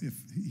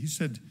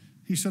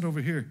 he said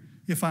over here,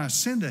 if I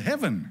ascend to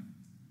heaven,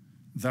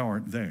 thou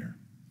art there.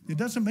 It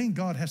doesn't mean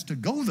God has to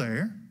go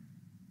there.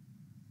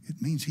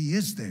 It means he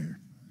is there.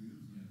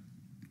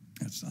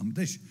 That's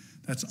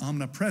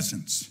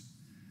omnipresence.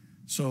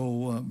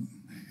 So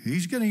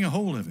he's getting a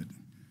hold of it.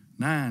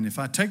 9, if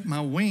I take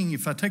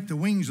the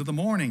wings of the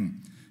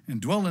morning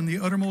and dwell in the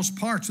uttermost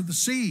parts of the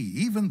sea,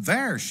 even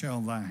there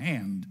shall thy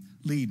hand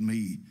lead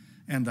me,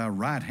 and thy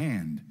right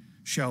hand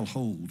shall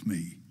hold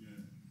me.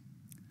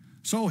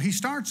 So he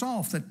starts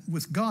off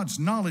with God's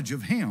knowledge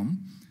of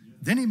him.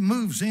 Then he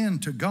moves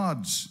into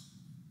God's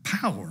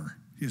power,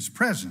 his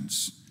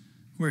presence,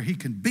 where he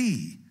can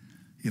be.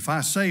 If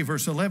I say,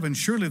 verse 11,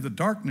 surely the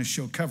darkness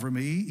shall cover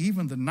me,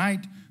 even the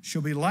night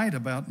shall be light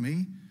about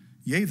me.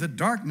 Yea, the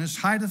darkness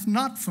hideth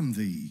not from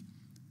thee,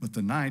 but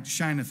the night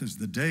shineth as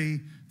the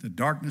day. The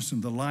darkness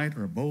and the light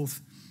are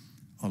both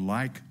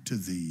alike to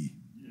thee.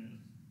 Yes.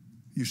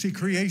 You see,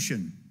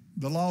 creation,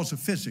 the laws of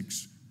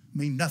physics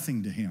mean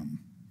nothing to him.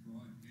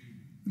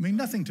 They mean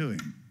nothing to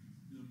him.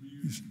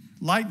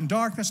 Light and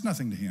dark, that's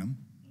nothing to him.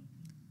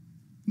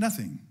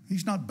 Nothing.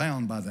 He's not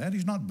bound by that.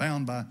 He's not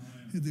bound by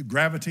the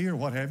gravity or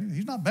what have you.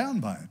 He's not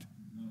bound by it.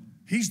 No.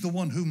 He's the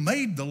one who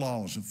made the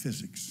laws of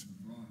physics.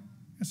 Right.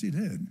 Yes, he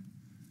did.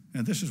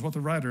 And this is what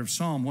the writer of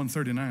Psalm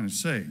 139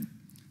 is saying.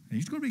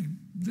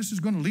 This is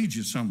going to lead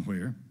you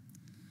somewhere.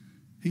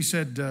 He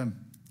said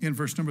in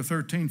verse number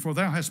 13, for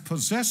thou hast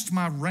possessed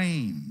my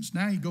reins.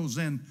 Now he goes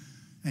in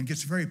and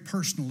gets very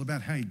personal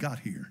about how he got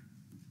here.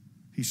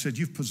 He said,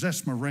 you've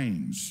possessed my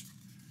reins.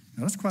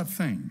 Now that's quite a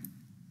thing.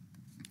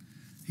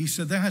 He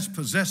said, thou hast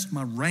possessed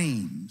my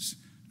reins.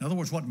 In other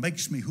words, what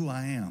makes me who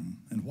I am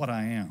and what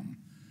I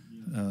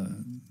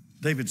am.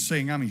 David's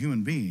saying I'm a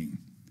human being.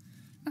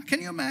 Now,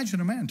 can you imagine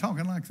a man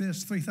talking like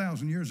this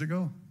 3,000 years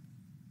ago?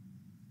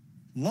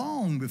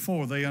 Long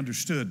before they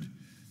understood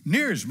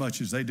near as much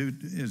as they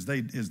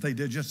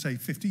did just say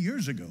 50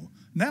 years ago.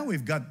 Now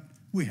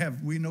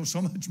we know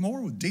so much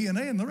more with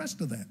DNA and the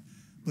rest of that.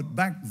 But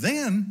back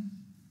then,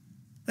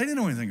 they didn't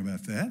know anything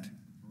about that.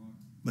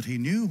 But he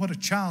knew what a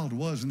child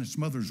was in its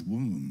mother's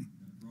womb.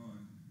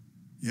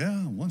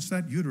 Yeah, once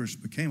that uterus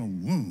became a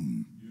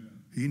womb,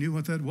 he knew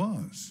what that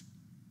was.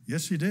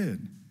 Yes, he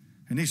did.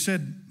 And he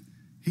said,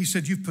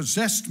 you've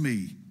possessed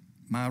me,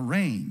 my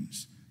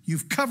reins.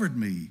 You've covered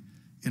me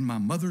in my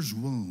mother's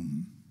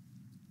womb.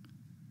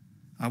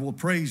 I will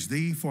praise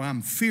thee, for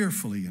I'm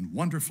fearfully and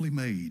wonderfully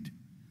made.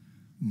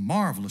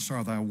 Marvelous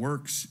are thy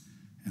works,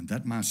 and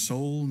that my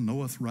soul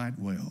knoweth right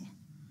well.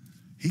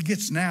 He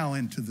gets now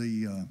into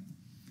the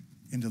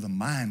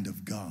mind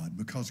of God,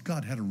 because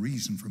God had a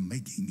reason for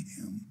making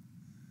him.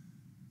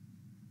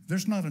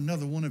 There's not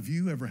another one of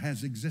you ever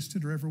has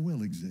existed or ever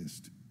will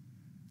exist.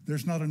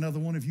 There's not another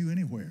one of you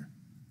anywhere.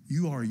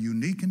 You are a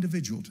unique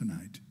individual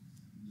tonight.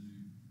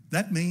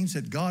 That means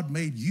that God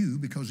made you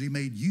because he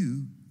made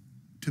you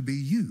to be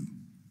you.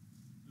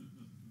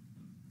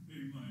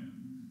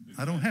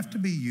 I don't have to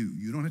be you.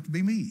 You don't have to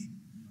be me.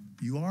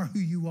 You are who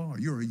you are.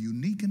 You're a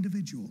unique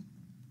individual.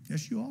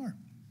 Yes, you are.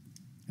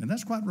 And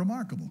that's quite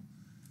remarkable,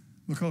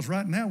 because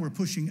right now we're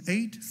pushing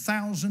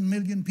 8,000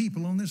 million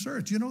people on this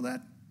earth. You know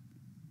that?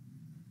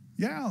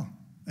 Yeah,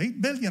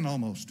 8 billion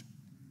almost.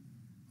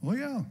 Oh,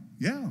 yeah.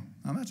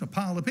 I mean, that's a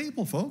pile of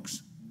people,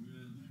 folks.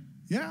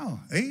 Yeah,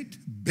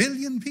 8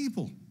 billion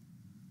people.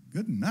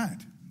 Good night.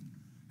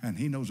 And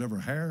he knows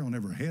every hair on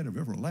every head of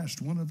every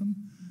last one of them.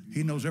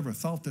 He knows every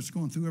thought that's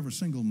going through every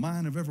single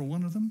mind of every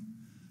one of them.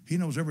 He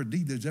knows every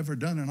deed that's ever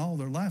done in all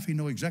their life. He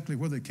knows exactly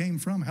where they came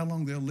from, how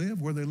long they'll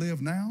live, where they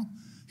live now.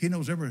 He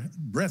knows every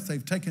breath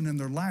they've taken in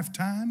their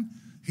lifetime.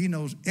 He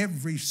knows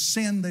every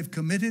sin they've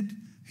committed.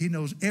 He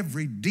knows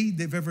every deed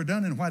they've ever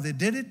done and why they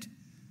did it.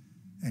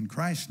 And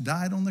Christ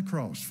died on the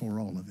cross for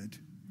all of it,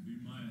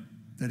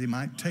 that he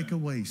might take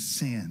away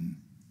sin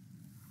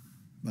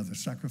by the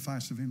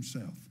sacrifice of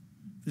himself.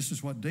 This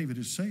is what David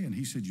is saying.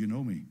 He said, you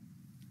know me.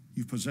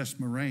 You've possessed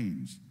my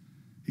reins.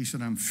 He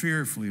said, I'm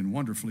fearfully and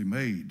wonderfully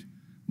made.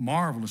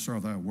 Marvelous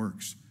are thy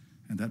works,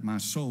 and that my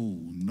soul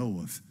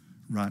knoweth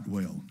right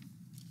well.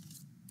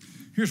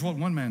 Here's what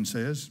one man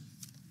says.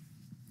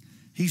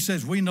 He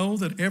says, we know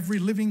that every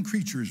living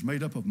creature is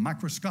made up of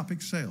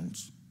microscopic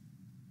cells.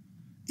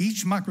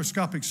 Each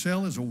microscopic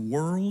cell is a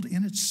world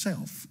in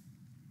itself,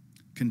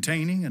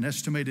 containing an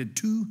estimated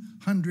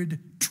 200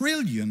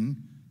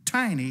 trillion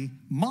tiny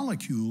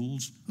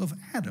molecules of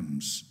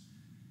atoms.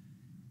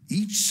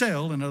 Each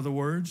cell, in other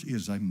words,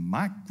 is a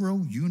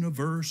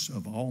micro-universe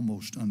of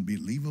almost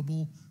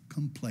unbelievable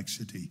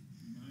complexity.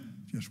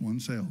 Just one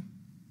cell.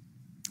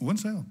 One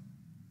cell.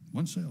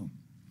 One cell.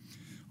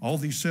 All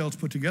these cells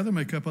put together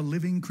make up a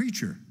living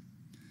creature.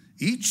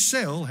 Each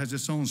cell has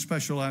its own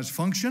specialized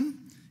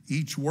function.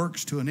 Each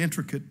works to an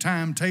intricate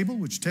timetable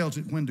which tells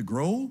it when to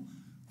grow,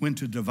 when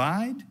to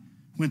divide,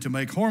 when to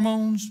make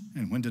hormones,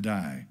 and when to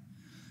die.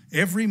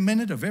 Every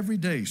minute of every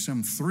day,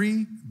 some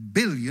 3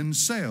 billion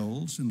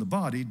cells in the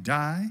body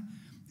die,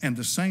 and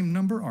the same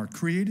number are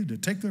created to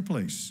take their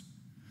place.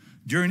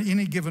 During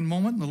any given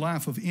moment in the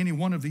life of any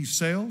one of these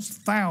cells,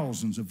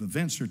 thousands of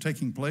events are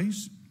taking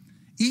place,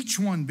 each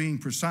one being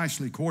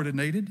precisely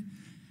coordinated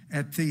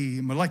at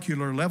the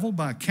molecular level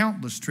by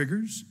countless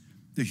triggers.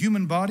 The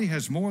human body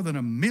has more than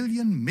 1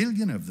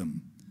 million of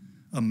them.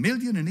 1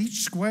 million in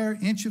each square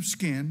inch of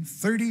skin,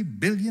 30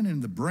 billion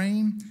in the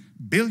brain,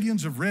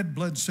 billions of red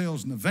blood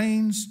cells in the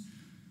veins.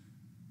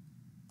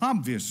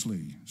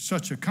 Obviously,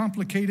 such a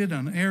complicated,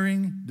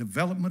 unerring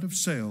development of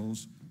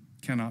cells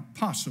cannot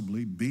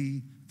possibly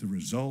be the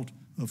result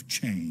of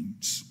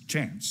chance.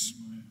 Amen.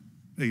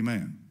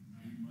 Amen.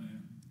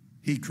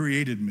 He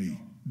created me,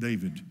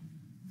 David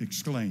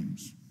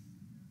exclaims.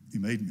 He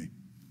made me.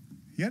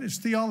 He had his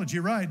theology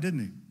right, didn't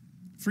he?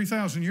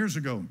 3,000 years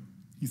ago.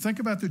 You think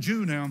about the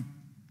Jew now.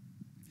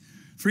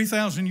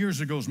 3,000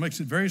 years ago makes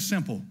it very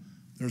simple.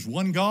 There's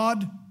one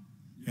God,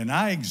 and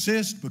I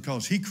exist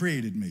because he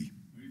created me.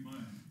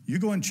 Amen. You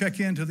go and check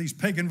into these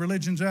pagan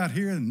religions out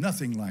here, and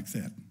nothing like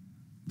that.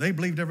 They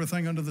believed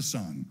everything under the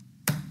sun.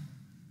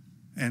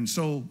 And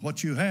so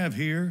what you have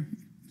here,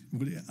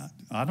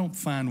 I don't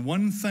find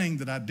one thing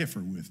that I differ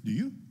with. Do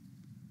you?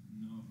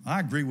 No. I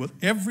agree with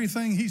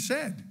everything he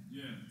said.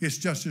 Yeah. It's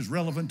just as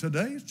relevant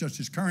today. It's just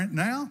as current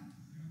now.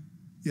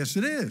 Yes,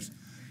 it is.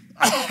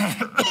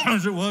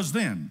 as it was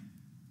then.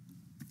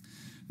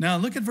 Now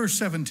look at verse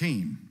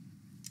 17.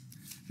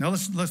 Now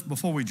let's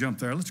before we jump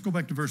there, let's go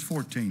back to verse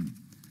 14.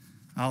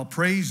 I'll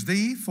praise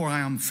thee, for I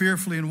am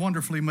fearfully and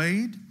wonderfully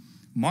made.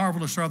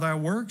 Marvelous are thy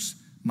works.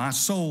 My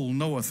soul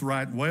knoweth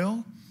right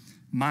well.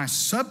 My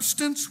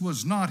substance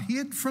was not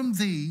hid from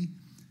thee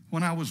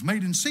when I was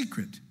made in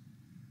secret,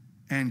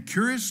 and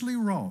curiously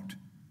wrought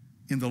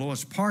in the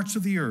lowest parts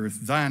of the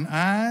earth. Thine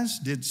eyes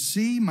did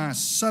see my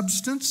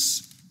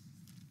substance,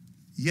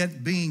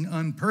 yet being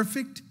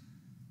unperfect,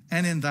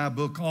 and in thy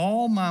book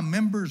all my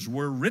members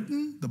were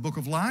written, the book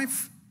of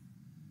life,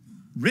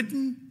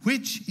 written,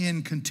 which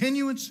in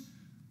continuance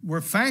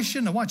were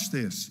fashioned. Now watch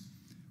this.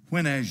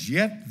 When as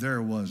yet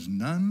there was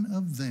none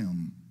of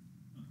them.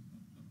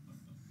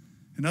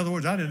 In other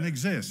words, I didn't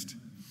exist.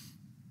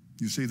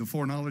 You see the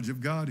foreknowledge of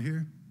God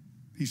here?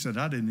 He said,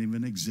 I didn't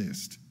even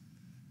exist.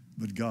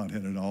 But God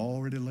had it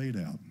already laid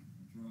out,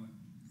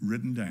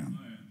 written down,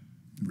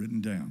 written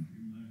down.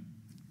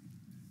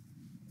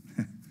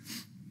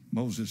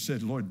 Moses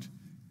said, Lord,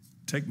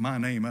 take my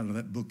name out of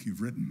that book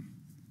you've written.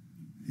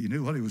 He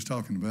knew what he was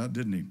talking about,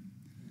 didn't he?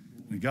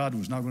 And God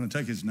was not going to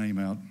take his name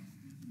out.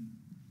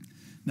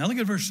 Now look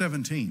at verse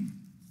 17.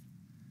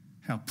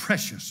 How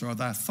precious are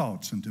thy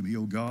thoughts unto me,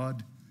 O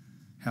God.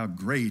 How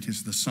great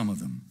is the sum of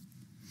them.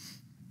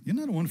 Isn't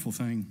that a wonderful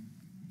thing?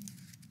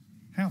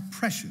 How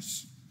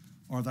precious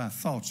are thy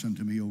thoughts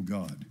unto me, O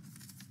God.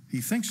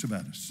 He thinks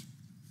about us.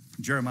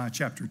 Jeremiah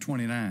chapter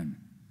 29,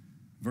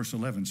 verse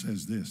 11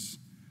 says this.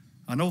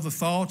 I know the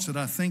thoughts that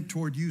I think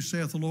toward you,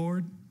 saith the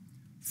Lord,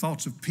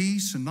 thoughts of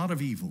peace and not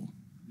of evil,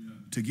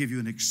 to give you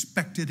an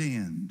expected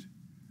end.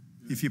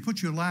 If you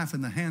put your life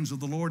in the hands of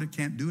the Lord, it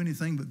can't do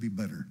anything but be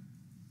better.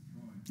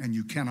 And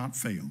you cannot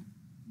fail.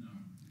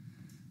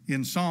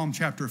 In Psalm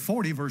chapter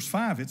 40, verse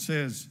 5, it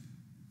says,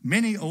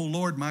 many, O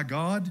Lord my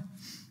God,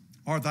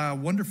 are thy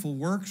wonderful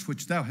works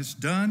which thou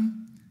hast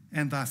done,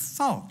 and thy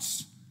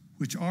thoughts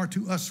which are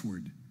to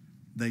usward.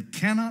 They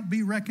cannot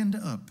be reckoned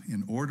up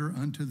in order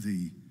unto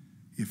thee.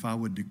 If I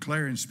would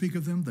declare and speak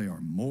of them, they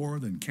are more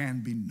than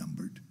can be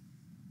numbered.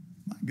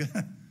 My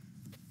God.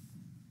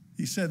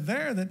 He said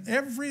there that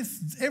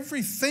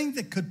everything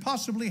that could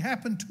possibly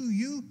happen to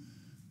you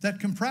that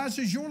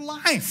comprises your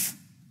life,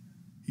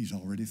 he's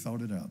already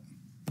thought it out.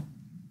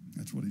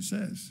 That's what he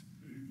says.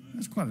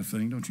 That's quite a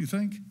thing, don't you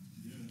think?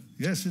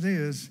 Yes, it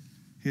is.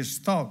 His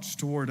thoughts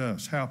toward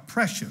us. How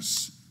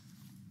precious,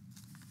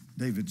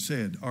 David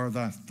said, are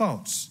thy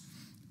thoughts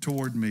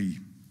toward me.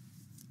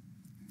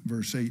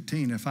 Verse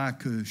 18, if I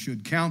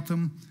should count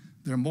them,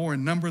 they're more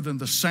in number than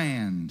the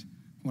sand.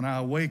 When I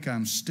awake,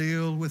 I'm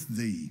still with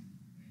thee.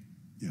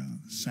 Yeah,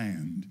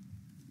 sand.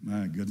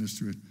 My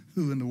goodness,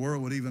 who in the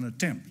world would even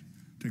attempt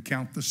to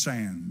count the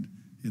sand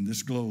in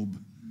this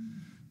globe?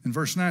 In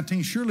verse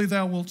 19, surely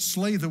thou wilt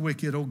slay the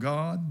wicked, O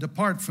God.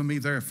 Depart from me,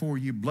 therefore,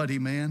 ye bloody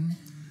men.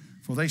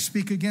 For they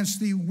speak against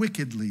thee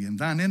wickedly, and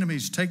thine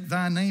enemies take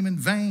thy name in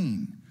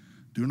vain.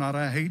 Do not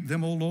I hate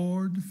them, O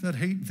Lord, that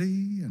hate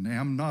thee? And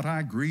am not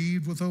I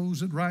grieved with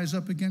those that rise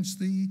up against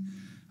thee?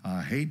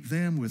 I hate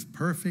them with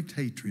perfect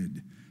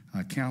hatred.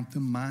 I count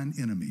them mine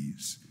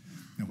enemies.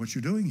 Now what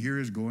you're doing here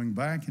is going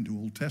back into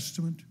Old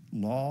Testament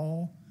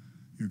law.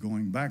 You're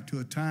going back to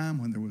a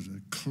time when there was a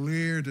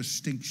clear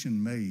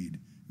distinction made,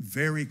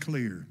 very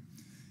clear.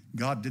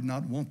 God did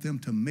not want them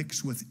to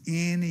mix with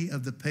any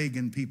of the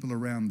pagan people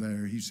around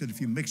there. He said, if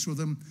you mix with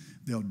them,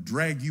 they'll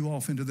drag you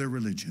off into their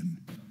religion.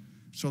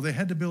 So they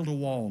had to build a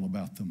wall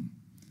about them.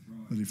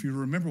 But if you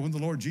remember when the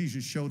Lord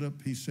Jesus showed up,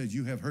 he said,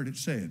 you have heard it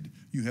said,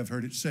 you have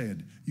heard it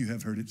said, you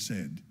have heard it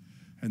said.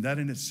 And that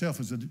in itself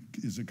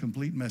is a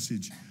complete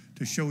message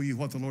to show you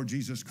what the Lord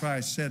Jesus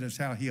Christ said is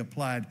how he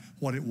applied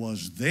what it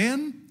was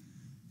then,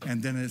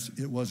 and then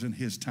it was in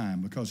his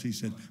time. Because he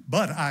said,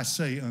 but I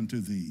say unto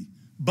thee,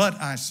 but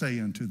I say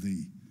unto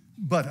thee,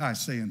 but I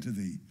say unto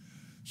thee.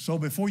 So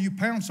before you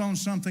pounce on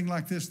something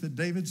like this that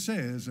David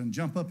says and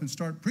jump up and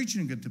start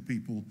preaching it to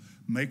people,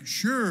 make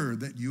sure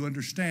that you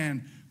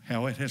understand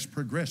how it has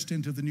progressed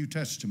into the New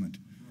Testament,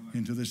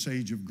 into this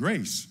age of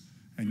grace,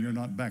 and you're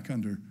not back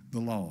under the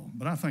law.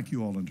 But I think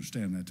you all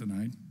understand that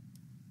tonight.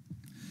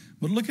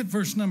 But look at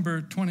verse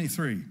number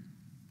 23.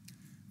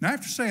 Now,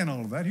 after saying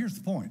all of that, here's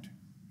the point.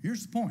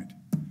 Here's the point.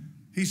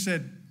 He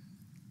said,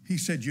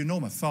 you know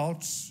my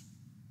thoughts.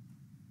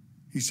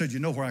 He said, you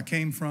know where I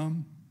came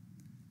from.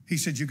 He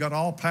said, you got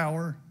all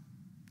power.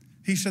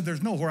 He said,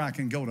 there's nowhere I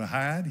can go to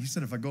hide. He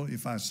said,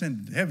 if I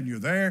ascend to heaven, you're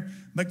there.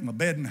 Make my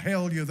bed in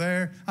hell, you're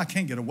there. I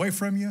can't get away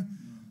from you.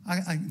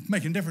 I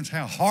make a difference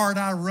how hard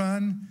I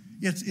run.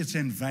 It's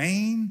in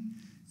vain.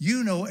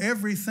 You know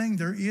everything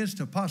there is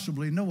to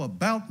possibly know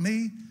about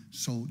me.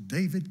 So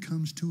David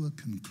comes to a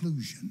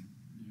conclusion.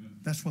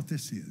 That's what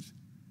this is.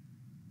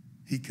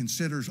 He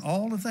considers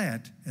all of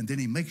that, and then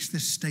he makes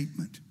this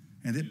statement,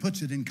 and it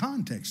puts it in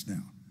context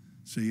now.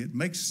 See, it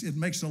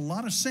makes a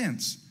lot of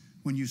sense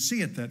when you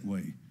see it that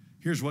way.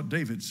 Here's what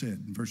David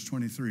said in verse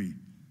 23.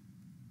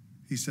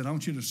 He said, I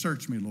want you to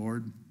search me,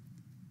 Lord.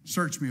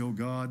 Search me, O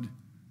God,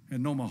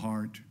 and know my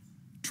heart.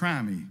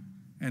 Try me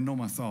and know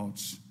my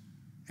thoughts,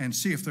 and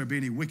see if there be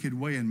any wicked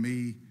way in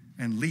me,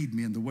 and lead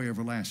me in the way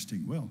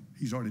everlasting. Well,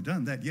 he's already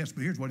done that, yes,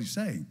 but here's what he's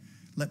saying.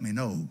 Let me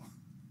know.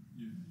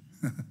 Yeah.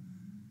 Yeah.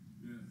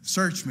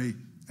 Search me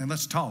and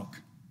let's talk.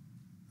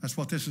 That's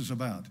what this is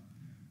about.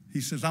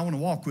 He says, I want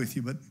to walk with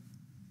you, but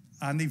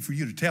I need for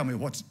you to tell me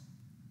what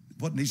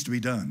needs to be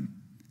done.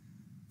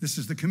 This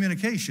is the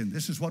communication.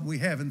 This is what we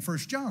have in 1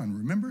 John,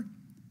 remember?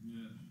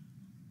 Yes.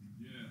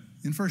 Yes.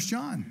 In 1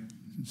 John.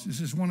 Yes.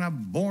 This is one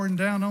I've borne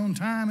down on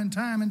time and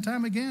time and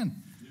time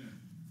again. Yes.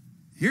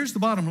 Here's the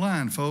bottom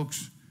line,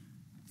 folks.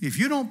 If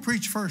you don't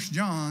preach 1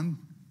 John,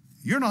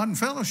 you're not in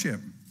fellowship.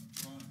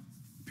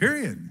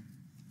 Period.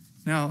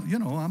 Now, you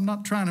know, I'm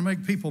not trying to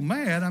make people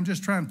mad. I'm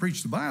just trying to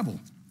preach the Bible.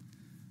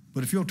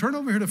 But if you'll turn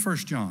over here to 1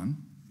 John.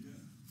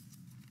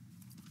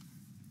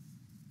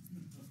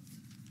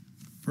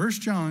 1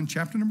 John,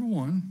 chapter number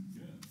 1.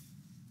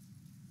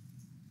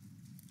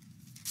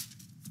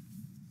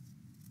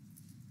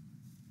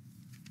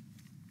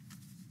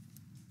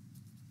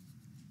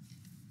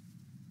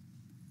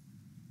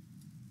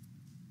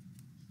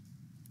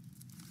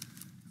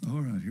 All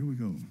right, here we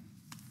go.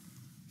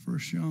 1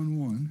 John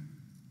 1.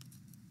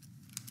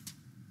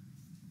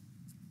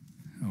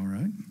 All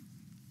right.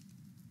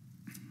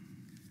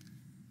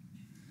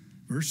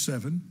 Verse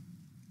 7.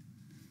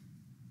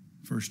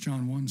 1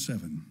 John 1,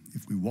 7.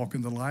 If we walk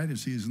in the light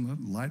as he is in the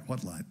light,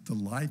 what light? The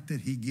light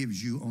that he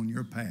gives you on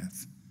your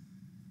path.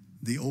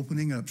 The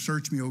opening up,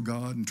 search me, O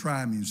God, and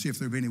try me and see if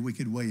there be any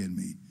wicked way in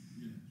me.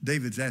 Yeah.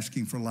 David's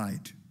asking for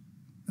light.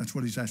 That's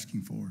what he's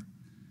asking for.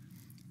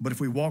 But if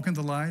we walk in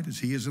the light as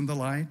he is in the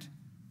light,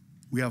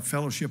 we have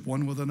fellowship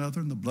one with another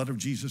in the blood of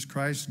Jesus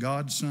Christ,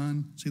 God's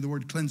Son. See the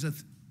word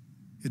cleanseth?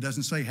 It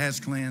doesn't say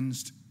has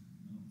cleansed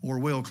or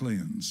will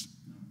cleanse.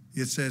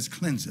 It says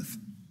cleanseth,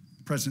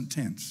 present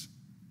tense,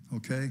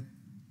 okay?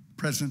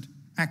 Present,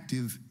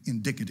 active,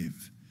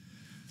 indicative.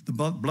 The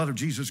blood of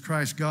Jesus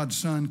Christ, God's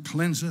Son,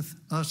 cleanseth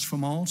us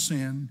from all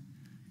sin.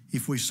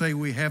 If we say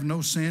we have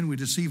no sin, we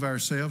deceive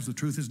ourselves. The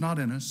truth is not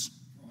in us.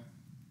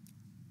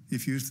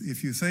 If you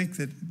think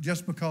that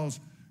just because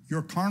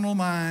your carnal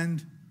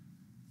mind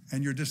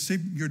and your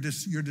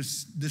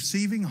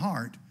deceiving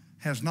heart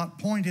has not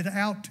pointed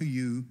out to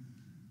you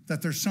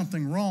that there's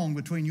something wrong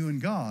between you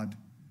and God,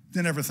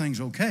 then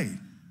everything's okay.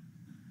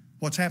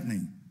 What's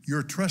happening?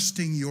 You're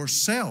trusting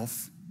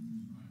yourself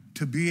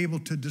to be able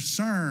to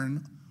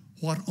discern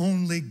what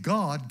only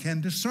God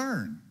can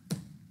discern.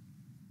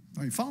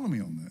 Are you following me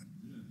on that?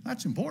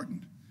 That's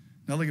important.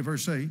 Now look at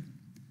verse 8.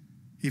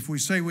 If we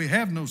say we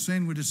have no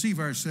sin, we deceive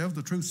ourselves.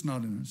 The truth's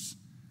not in us.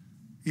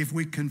 If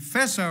we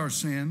confess our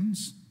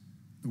sins,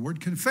 the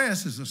word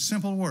confess is a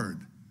simple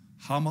word.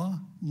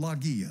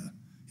 Homologia.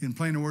 In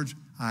plain words,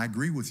 I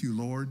agree with you,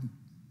 Lord.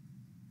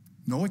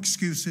 No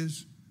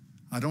excuses.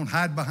 I don't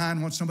hide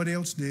behind what somebody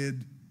else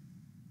did.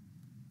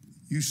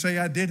 You say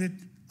I did it,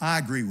 I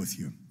agree with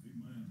you.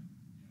 Amen.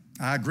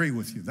 I agree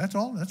with you. That's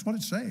all. That's what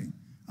it's saying.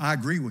 I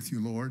agree with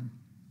you, Lord.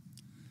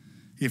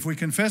 If we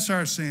confess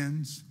our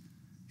sins,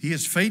 he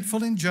is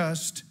faithful and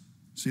just.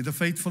 See the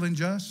faithful and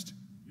just?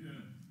 Yeah.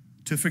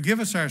 To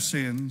forgive us our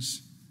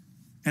sins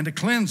and to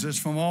cleanse us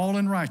from all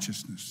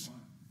unrighteousness.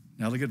 Right.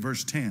 Now look at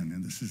verse 10,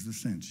 and this is the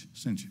cinch.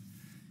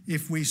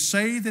 If we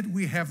say that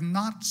we have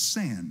not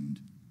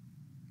sinned,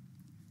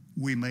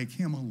 we make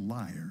him a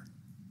liar,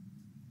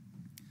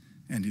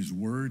 and his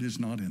word is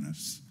not in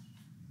us.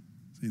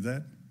 See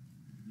that?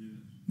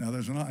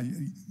 Yes. Now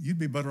you'd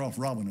be better off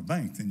robbing a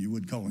bank than you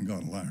would calling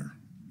God a liar.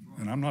 Right.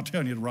 And I'm not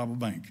telling you to rob a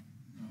bank.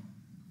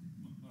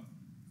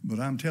 But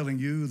I'm telling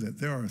you that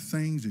there are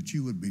things that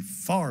you would be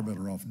far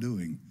better off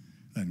doing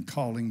than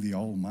calling the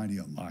Almighty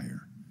a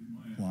liar.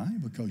 Amen. Why?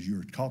 Because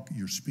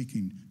you're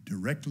speaking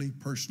directly,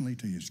 personally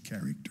to his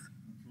character.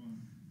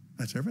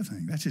 That's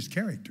everything. That's his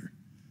character.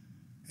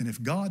 And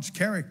if God's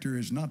character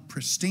is not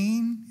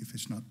pristine, if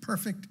it's not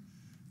perfect,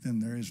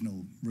 then there is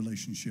no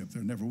relationship.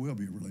 There never will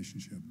be a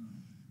relationship.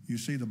 You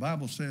see, the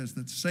Bible says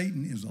that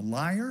Satan is a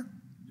liar.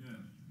 Yes.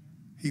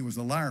 He was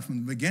a liar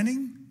from the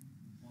beginning.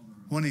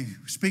 When he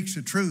speaks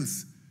the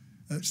truth,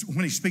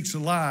 when he speaks a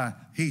lie,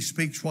 he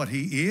speaks what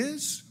he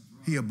is.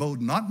 He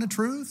abode not in the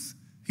truth.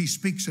 He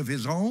speaks of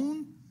his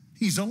own.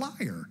 He's a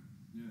liar.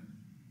 Yeah.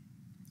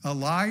 A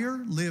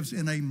liar lives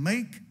in a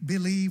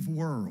make-believe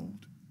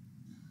world.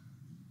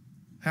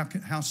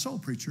 How so,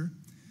 preacher?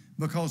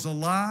 Because a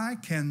lie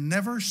can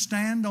never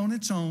stand on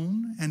its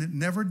own, and it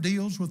never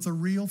deals with the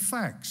real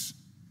facts.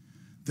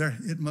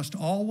 It must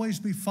always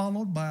be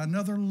followed by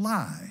another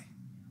lie.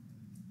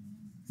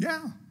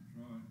 Yeah.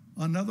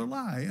 Another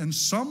lie. And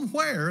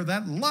somewhere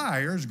that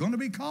liar is going to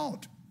be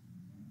caught.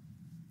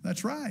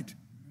 That's right.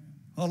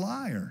 A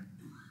liar.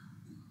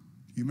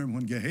 You remember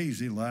when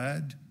Gehazi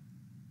lied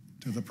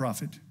to the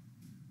prophet?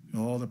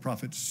 Oh, the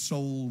prophet's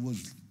soul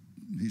was,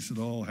 he said,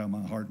 oh, how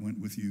my heart went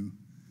with you,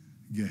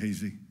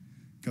 Gehazi.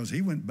 Because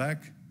he went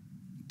back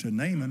to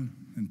Naaman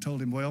and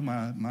told him, well,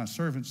 my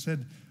servant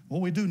said, well,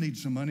 we do need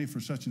some money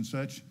for such and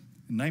such.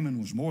 And Naaman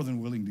was more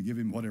than willing to give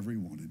him whatever he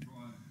wanted.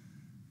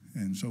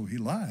 And so he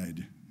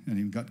lied. And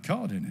he got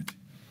caught in it.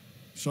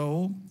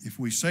 So if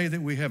we say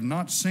that we have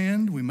not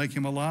sinned, we make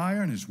him a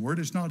liar, and his word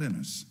is not in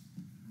us.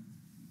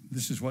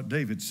 This is what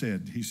David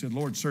said. He said,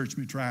 Lord, search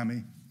me, try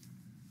me.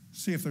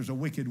 See if there's a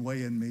wicked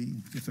way in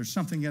me. If there's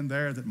something in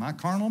there that my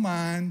carnal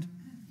mind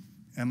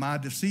and my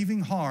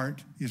deceiving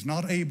heart is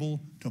not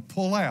able to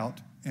pull out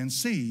and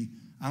see,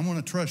 I'm going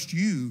to trust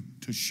you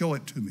to show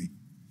it to me.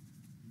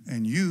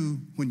 And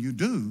you, when you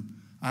do,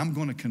 I'm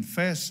going to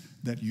confess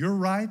that you're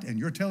right and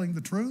you're telling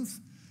the truth,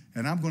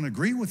 and I'm going to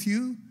agree with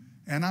you,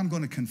 and I'm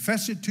going to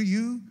confess it to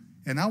you,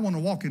 and I want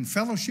to walk in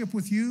fellowship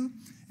with you,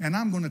 and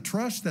I'm going to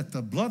trust that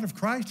the blood of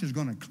Christ is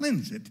going to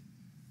cleanse it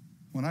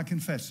when I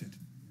confess it.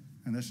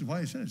 And this is why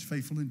he said it's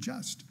faithful and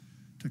just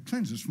to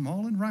cleanse us from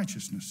all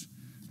unrighteousness.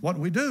 What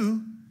we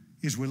do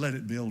is we let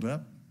it build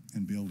up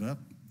and build up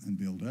and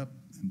build up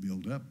and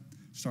build up.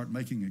 Start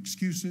making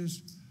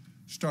excuses.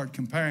 Start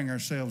comparing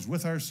ourselves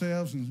with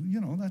ourselves. And,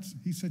 you know,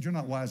 he said, you're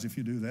not wise if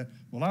you do that.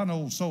 Well, I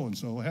know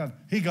so-and-so, how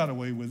he got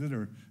away with it.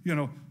 Or, you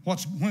know,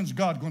 when's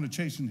God going to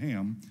chasten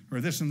him?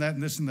 Or this and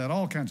that,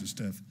 all kinds of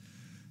stuff.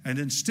 And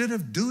instead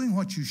of doing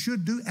what you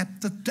should do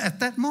at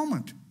that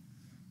moment,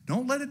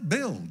 don't let it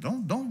build.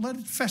 Don't let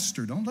it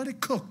fester. Don't let it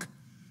cook.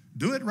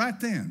 Do it right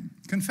then.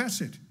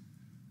 Confess it.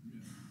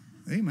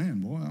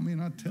 Amen, boy. I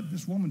mean,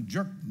 this woman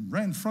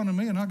ran in front of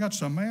me, and I got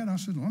so mad. I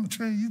said, well, I'm going to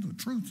tell you the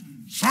truth,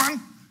 son.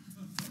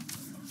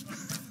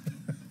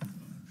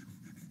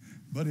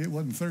 But it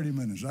wasn't 30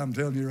 minutes. I'm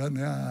telling you right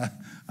now,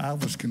 I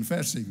was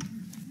confessing.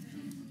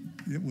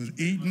 It was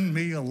eating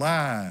me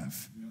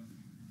alive.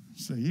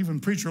 See, even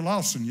Preacher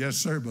Lawson, yes,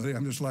 sir, buddy,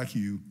 I'm just like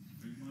you.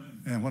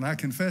 And when I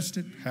confessed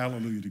it,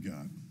 hallelujah to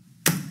God.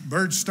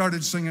 Birds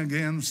started singing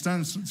again.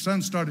 The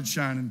sun started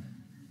shining.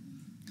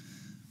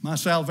 My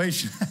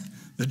salvation,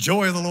 the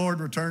joy of the Lord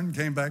returned,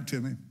 came back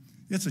to me.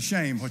 It's a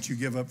shame what you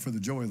give up for the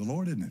joy of the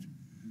Lord, isn't it?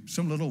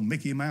 Some little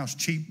Mickey Mouse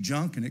cheap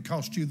junk, and it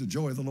cost you the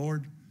joy of the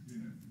Lord.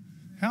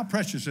 How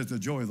precious is the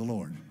joy of the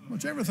Lord? Well,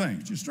 it's everything.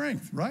 It's your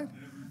strength, right?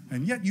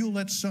 And yet you'll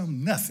let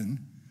some nothing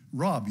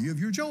rob you of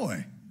your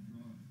joy.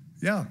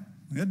 Yeah,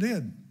 it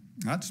did.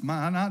 That's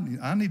mine.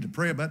 I need to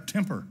pray about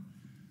temper.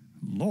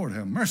 Lord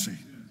have mercy.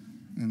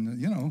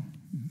 And, you know,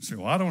 say,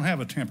 well, I don't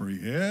have a temper.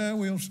 Yeah,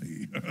 we'll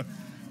see.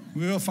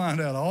 We'll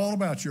find out all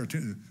about your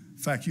temper. In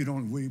fact,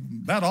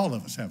 about all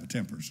of us have a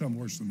temper, some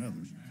worse than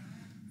others.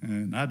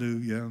 And I do,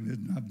 yeah.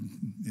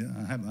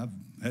 I've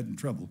had in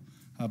trouble.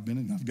 I've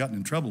gotten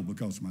in trouble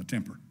because of my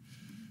temper.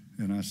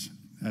 And I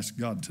asked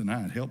God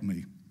tonight, help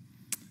me.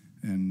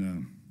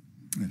 And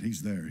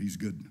he's there. He's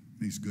good.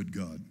 He's good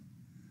God.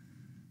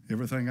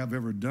 Everything I've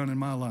ever done in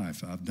my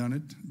life, I've done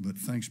it, but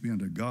thanks be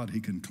unto God, he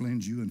can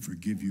cleanse you and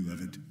forgive you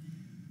of it.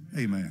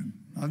 Amen.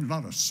 I'm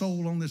not a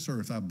soul on this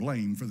earth I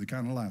blame for the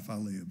kind of life I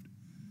lived.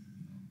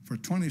 For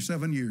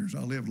 27 years,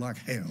 I lived like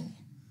hell,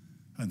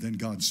 and then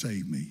God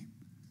saved me.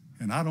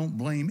 And I don't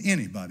blame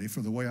anybody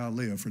for the way I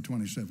lived for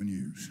 27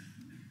 years.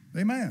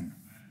 Amen.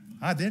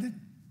 I did it.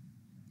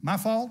 My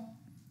fault.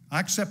 I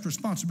accept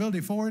responsibility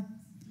for it,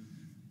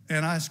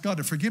 and I asked God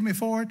to forgive me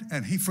for it,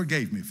 and he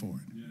forgave me for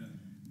it.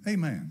 Yeah.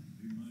 Amen.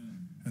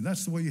 And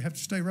that's the way you have to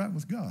stay right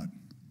with God.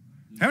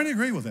 How many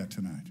agree with that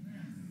tonight?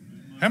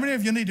 How many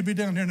of you need to be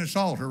down here in this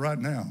altar right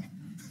now?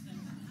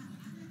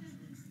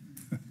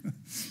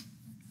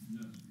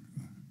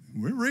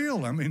 We're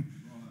real. I mean,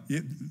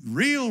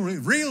 real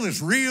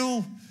is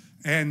real,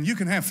 and you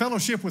can have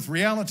fellowship with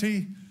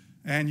reality,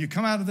 and you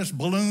come out of this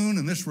balloon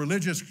and this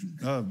religious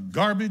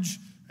garbage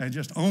and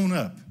just own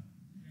up.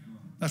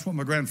 That's what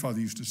my grandfather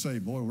used to say,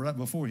 boy, right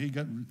before he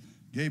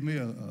gave me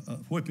a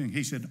whipping,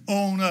 he said,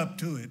 own up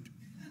to it.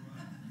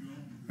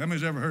 How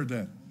many's ever heard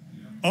that?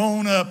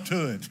 Own up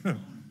to it.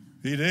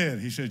 He did.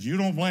 He said, you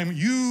don't blame me.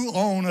 You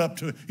own up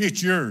to it.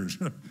 It's yours.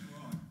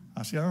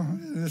 I said, oh,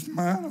 it's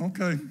mine.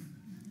 Okay.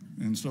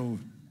 And so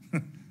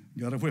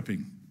got a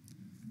whipping.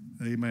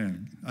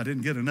 Amen. I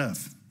didn't get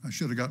enough. I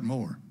should have gotten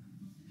more.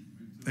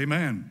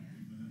 Amen.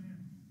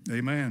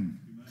 Amen.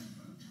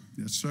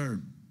 Yes,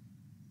 sir.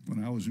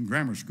 When I was in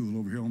grammar school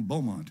over here on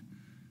Beaumont,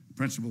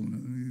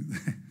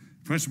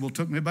 principal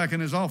took me back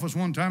in his office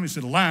one time. He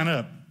said, line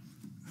up.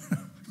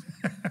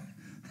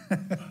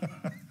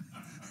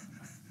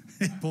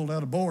 He pulled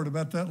out a board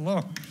about that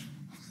long.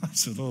 I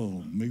said,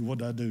 oh, me,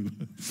 what'd I do?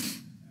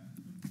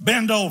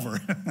 Bend over.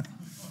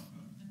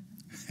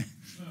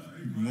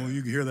 Well,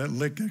 you can hear that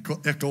lick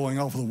echoing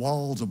off the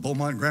walls of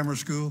Beaumont Grammar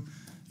School.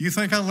 You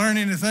think I learned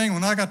anything?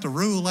 When I got the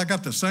rule, I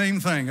got the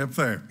same thing up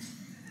there.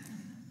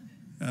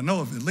 I know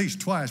of at least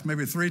twice,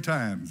 maybe 3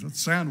 times. The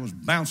sound was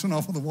bouncing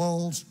off of the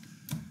walls.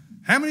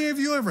 How many of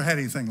you ever had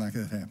anything like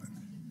that happen?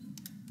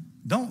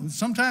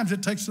 Sometimes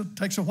it takes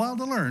a while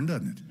to learn,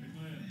 doesn't it?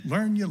 Amen.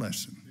 Learn your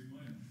lesson.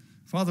 Amen.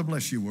 Father,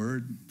 bless your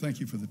word. Thank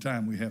you for the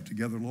time we have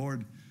together,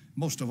 Lord.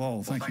 Most of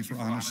all, thank you for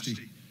honesty.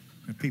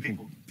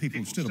 People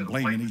instead of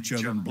blaming each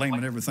other and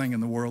blaming everything in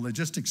the world, they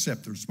just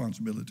accept the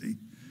responsibility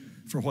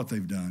for what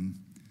they've done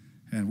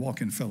and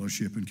walk in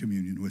fellowship and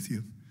communion with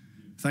you.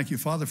 Thank you,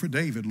 Father, for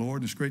David,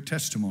 Lord, and his great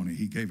testimony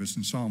he gave us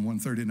in Psalm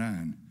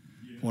 139.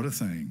 What a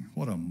thing.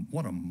 What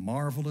a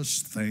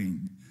marvelous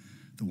thing.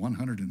 The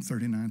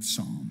 139th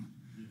Psalm.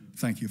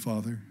 Thank you,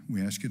 Father.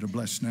 We ask you to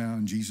bless now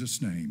in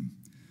Jesus' name.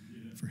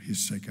 For his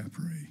sake I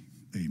pray.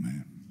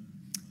 Amen.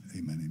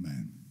 Amen,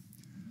 amen.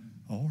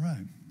 All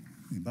right.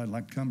 Anybody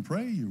like to come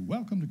pray? You're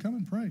welcome to come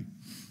and pray.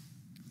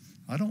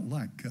 I don't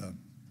like,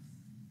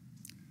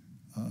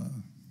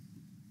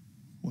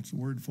 what's the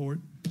word for it?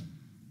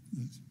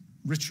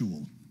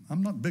 Ritual.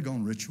 I'm not big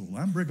on ritual.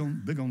 I'm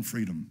big on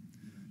freedom.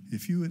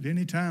 If you at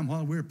any time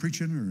while we're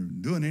preaching or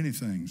doing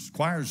anything,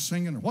 choirs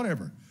singing or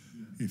whatever,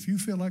 if you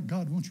feel like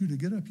God wants you to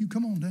get up, you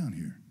come on down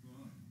here.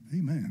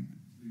 Amen.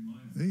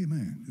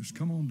 Amen. Just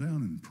come on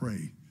down and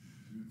pray.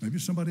 Maybe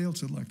somebody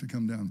else would like to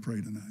come down and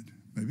pray tonight.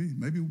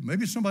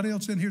 Maybe somebody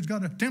else in here's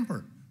got a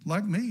temper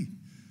like me.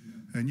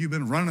 And you've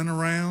been running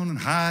around and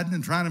hiding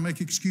and trying to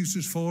make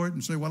excuses for it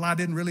and say, well, I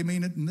didn't really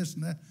mean it and this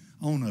and that.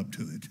 Own up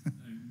to it.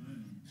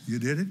 You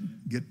did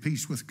it. Get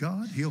peace with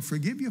God. He'll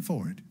forgive you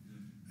for it.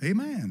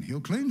 Amen.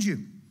 He'll cleanse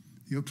you.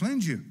 He'll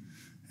cleanse you.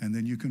 And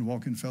then you can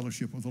walk in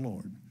fellowship with the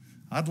Lord.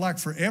 I'd like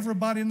for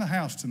everybody in the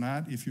house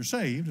tonight, if you're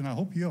saved, and I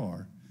hope you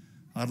are,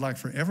 I'd like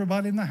for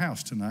everybody in the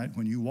house tonight,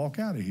 when you walk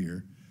out of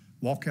here,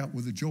 walk out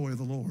with the joy of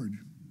the Lord.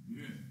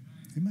 Yeah.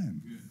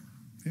 Amen.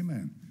 Yeah.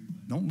 Amen.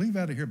 Don't leave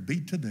out of here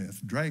beat to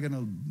death, dragging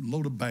a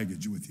load of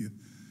baggage with you.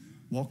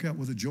 Walk out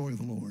with the joy of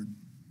the Lord.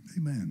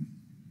 Amen.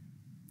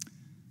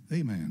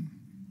 Amen.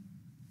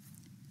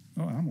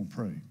 Oh, I'm going to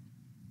pray.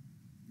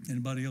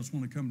 Anybody else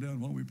want to come down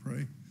while we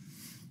pray?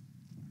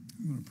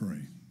 I'm going to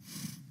pray.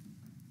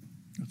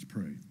 Let's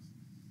pray.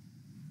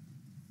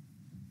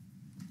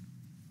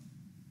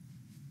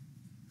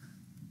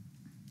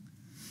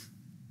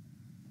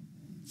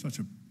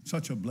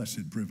 Such a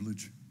blessed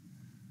privilege.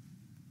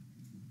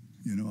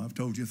 You know, I've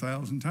told you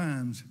 1,000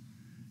 times,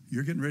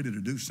 you're getting ready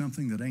to do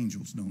something that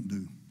angels don't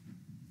do.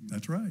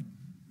 That's right.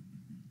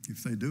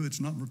 If they do,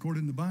 it's not recorded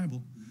in the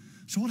Bible.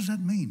 So what does that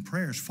mean?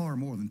 Prayer is far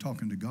more than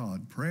talking to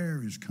God.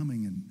 Prayer is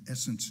coming in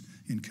essence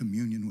in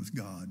communion with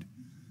God.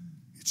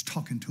 It's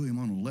talking to him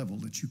on a level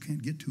that you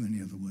can't get to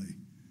any other way.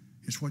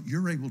 It's what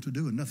you're able to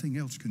do and nothing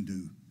else can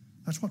do.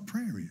 That's what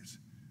prayer is.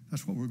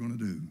 That's what we're going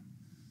to do.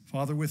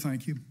 Father, we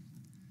thank you.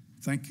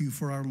 Thank you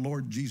for our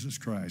Lord Jesus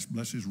Christ.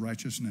 Bless his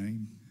righteous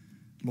name.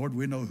 Lord,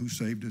 we know who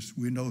saved us.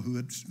 We know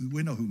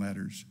who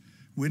matters.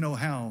 We know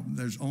how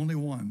there's only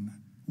one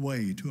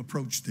way to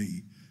approach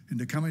thee and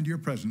to come into your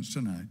presence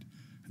tonight,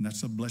 and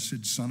that's the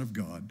blessed Son of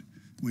God.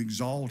 We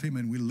exalt him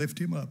and we lift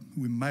him up.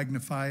 We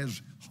magnify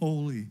his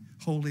holy,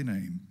 holy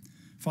name.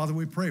 Father,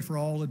 we pray for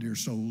all the dear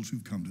souls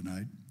who've come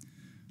tonight.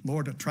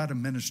 Lord, I try to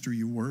minister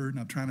your word, and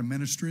I'm trying to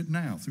minister it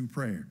now through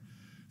prayer.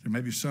 There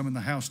may be some in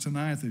the house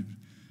tonight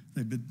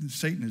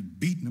Satan has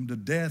beaten them to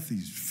death.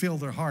 He's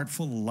filled their heart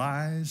full of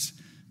lies,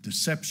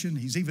 deception.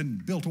 He's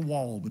even built a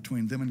wall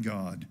between them and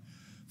God.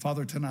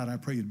 Father, tonight I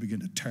pray you to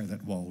begin to tear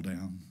that wall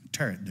down.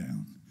 Tear it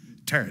down.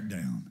 Tear it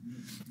down.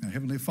 Now,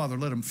 Heavenly Father,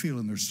 let them feel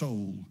in their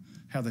soul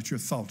how that your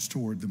thoughts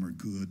toward them are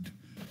good.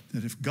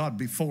 That if God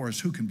be for us,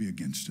 who can be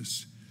against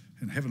us?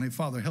 And Heavenly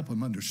Father, help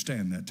them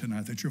understand that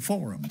tonight, that you're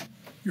for them.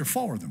 You're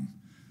for them.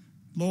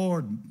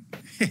 Lord,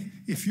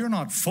 if you're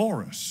not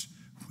for us,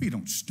 we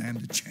don't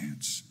stand a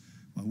chance.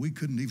 Well, we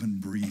couldn't even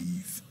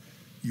breathe.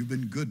 You've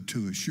been good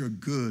to us. You're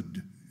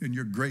good, and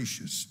you're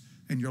gracious,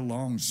 and you're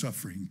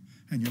long-suffering,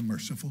 and you're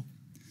merciful.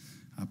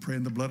 I pray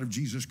in the blood of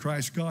Jesus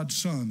Christ, God's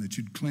Son, that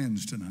you'd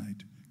cleanse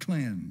tonight.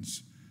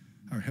 Cleanse.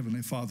 Our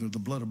Heavenly Father, the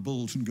blood of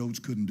bulls and goats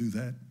couldn't do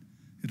that.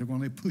 It'll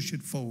only push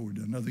it forward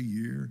another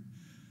year.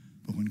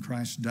 But when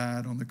Christ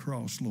died on the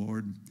cross,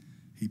 Lord,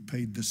 he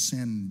paid the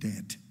sin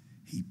debt.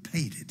 He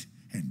paid it,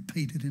 and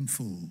paid it in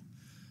full.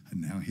 And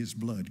now his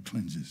blood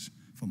cleanses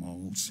from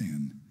all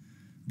sin.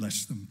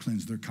 Bless them,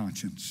 cleanse their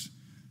conscience,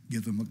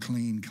 give them a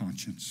clean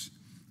conscience,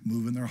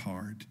 move in their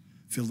heart,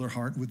 fill their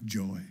heart with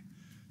joy.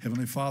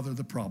 Heavenly Father,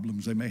 the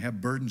problems, they may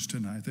have burdens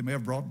tonight. They may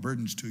have brought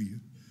burdens to you.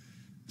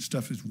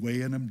 Stuff is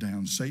weighing them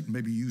down. Satan may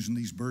be using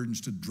these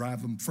burdens to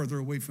drive them further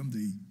away from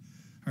thee.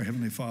 Our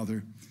Heavenly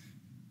Father,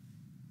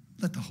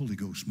 let the Holy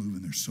Ghost move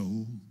in their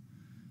soul,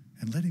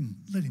 and let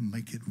him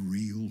make it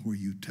real where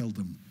you tell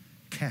them,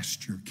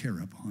 cast your care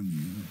upon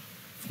you,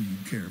 for you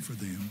care for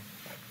them.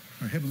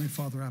 Our Heavenly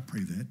Father, I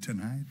pray that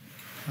tonight.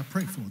 I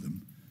pray for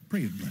them.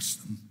 Pray and bless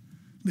them.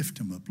 Lift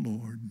them up,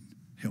 Lord.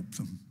 Help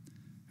them.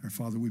 Our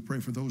Father, we pray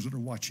for those that are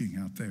watching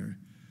out there.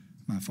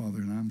 My Father,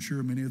 and I'm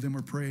sure many of them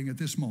are praying at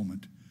this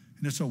moment.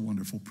 And it's a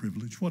wonderful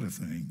privilege. What a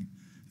thing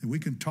that we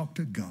can talk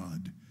to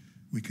God.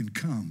 We can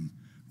come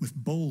with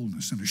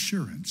boldness and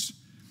assurance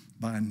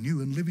by a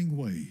new and living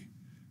way.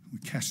 We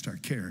cast our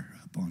care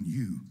upon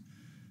you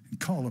and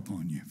call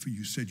upon you, for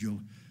you said you'll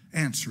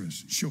answer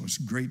us and show us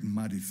great and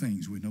mighty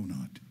things we know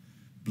not.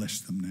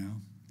 Bless them now.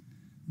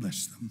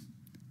 Bless them.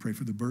 Pray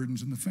for the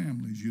burdens in the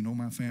families. You know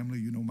my family.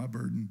 You know my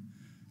burden.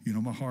 You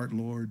know my heart,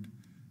 Lord.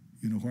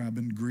 You know where I've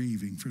been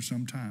grieving for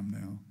some time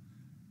now.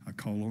 I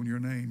call on your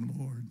name,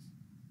 Lord.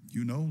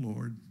 You know,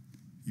 Lord.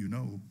 You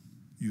know.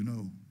 You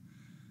know.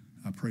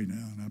 I pray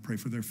now, and I pray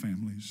for their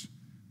families.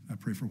 I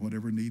pray for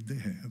whatever need they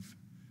have.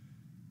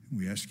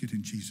 We ask it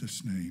in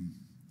Jesus' name.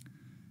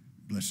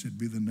 Blessed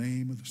be the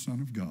name of the Son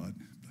of God.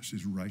 Bless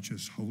his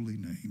righteous, holy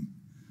name.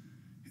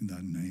 In thy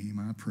name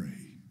I pray.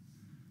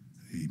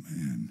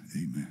 Amen,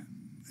 amen,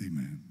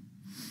 amen,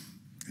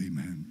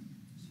 amen,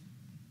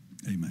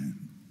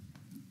 amen,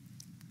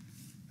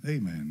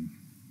 amen.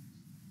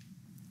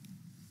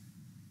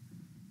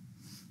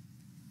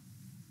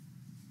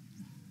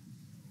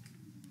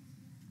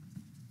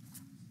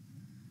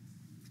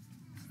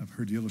 I've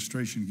heard the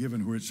illustration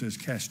given where it says,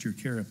 cast your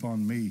care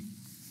upon me,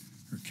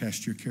 or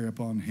cast your care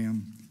upon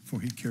him, for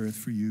he careth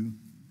for you.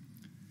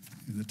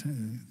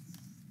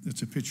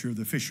 That's a picture of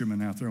the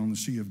fisherman out there on the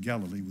Sea of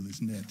Galilee with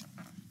his net.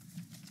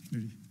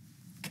 He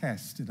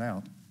cast it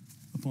out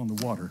upon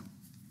the water.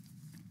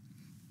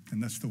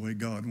 And that's the way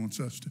God wants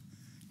us to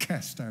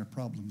cast our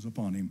problems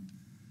upon him.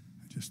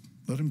 Just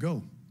let him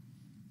go.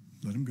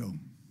 Let him go.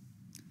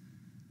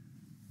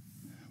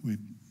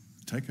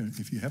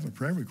 If you have a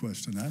prayer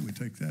request tonight, we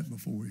take that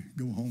before we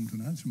go home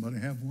tonight. Somebody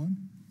have one?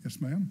 Yes,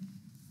 ma'am.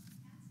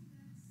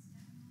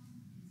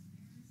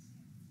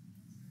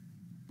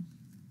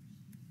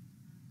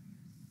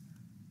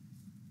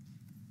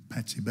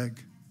 Patsy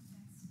Beck.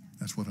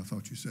 That's what I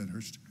thought you said,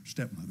 her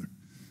stepmother.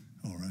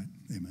 All right,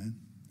 amen.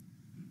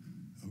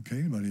 Okay,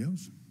 anybody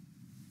else?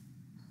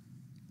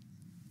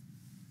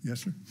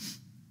 Yes, sir?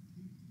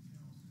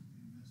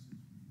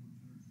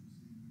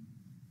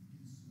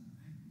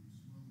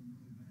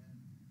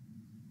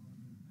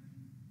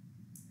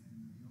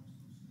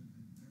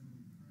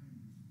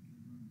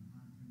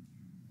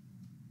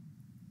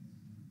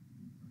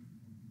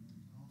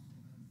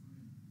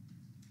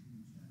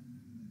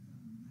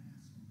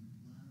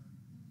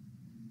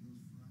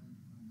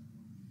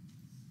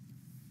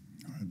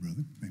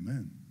 Brother.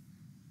 Amen.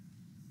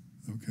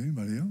 Okay,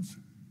 anybody else?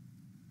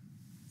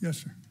 Yes,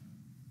 sir.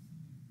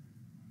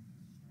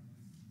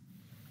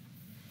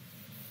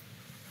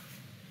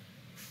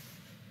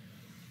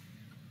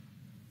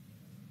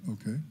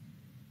 Okay.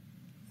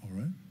 All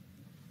right.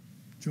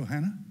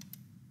 Johanna?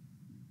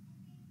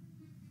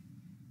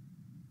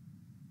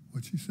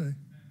 What'd she say?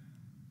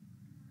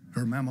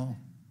 Her mama.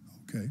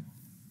 Okay.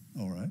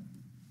 All right.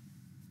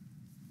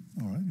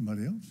 All right.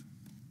 Anybody else?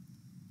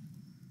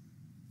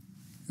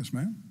 Yes,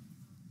 ma'am.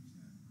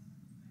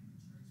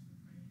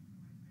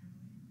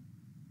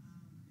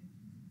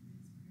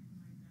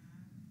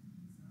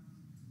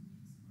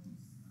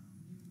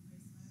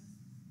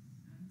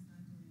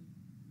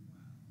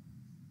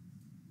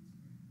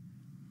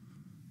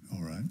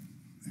 All right.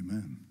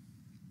 Amen.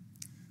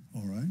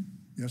 All right.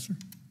 Yes, sir.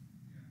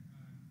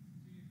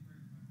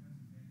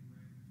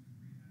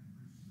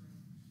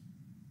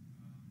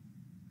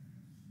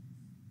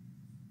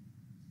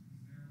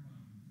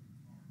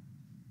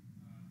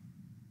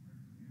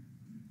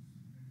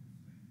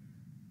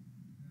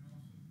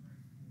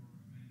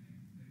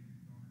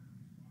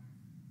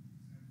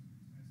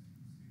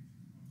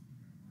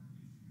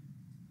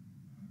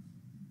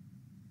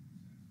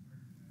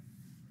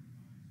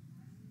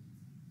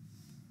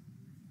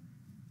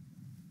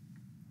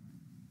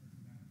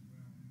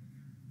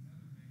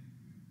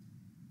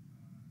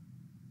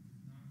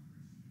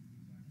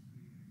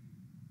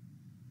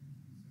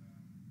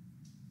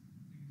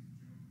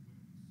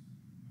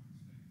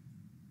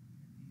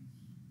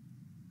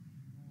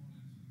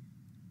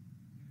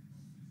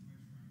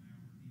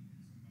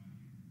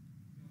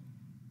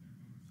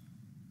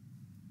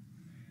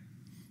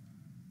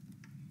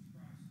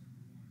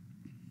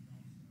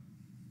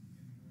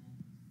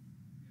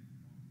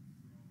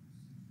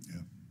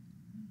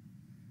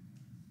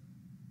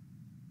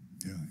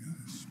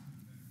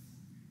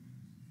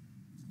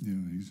 Yeah,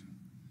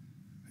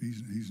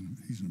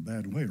 he's in a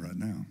bad way right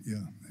now. Yeah,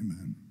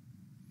 amen.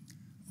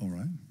 All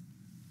right.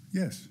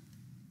 Yes.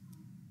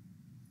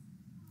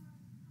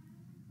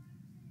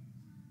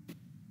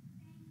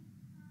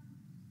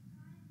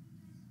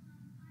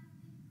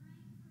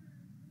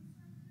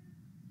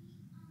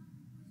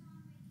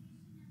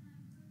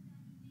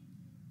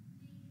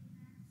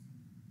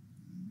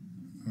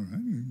 All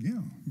right.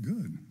 Yeah,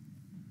 good.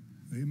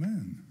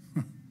 Amen.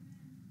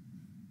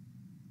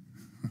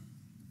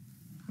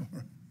 All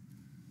right.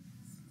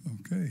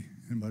 Okay.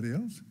 Anybody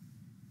else?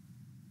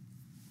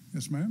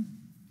 Yes, ma'am.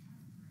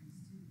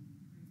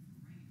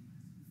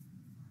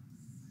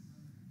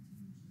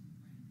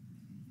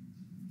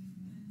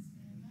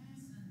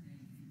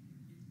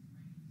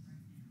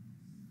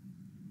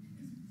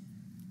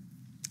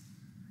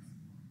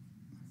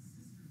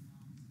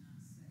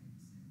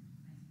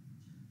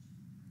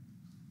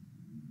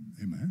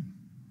 Amen.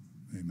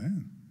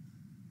 Amen.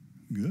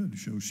 Good.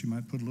 Shows she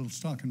might put a little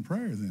stock in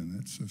prayer then.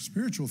 That's a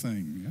spiritual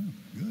thing.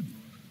 Yeah, good.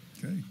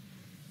 Okay.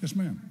 Yes,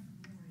 ma'am.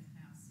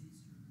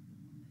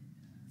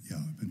 Yeah,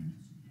 I've been.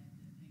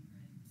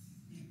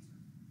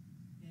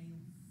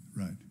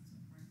 Right.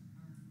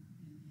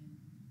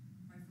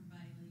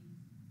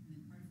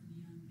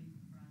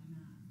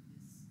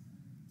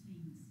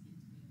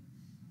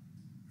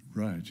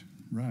 Right,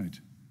 right.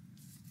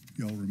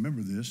 Y'all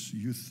remember this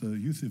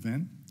youth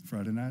event,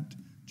 Friday night,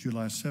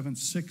 July 7th,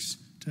 6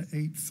 to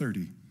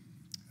 8:30.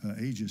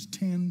 Ages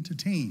 10 to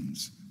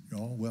teens.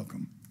 You're all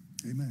welcome.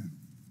 Amen.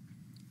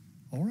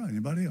 All right,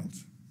 anybody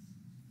else?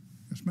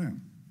 Yes,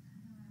 ma'am.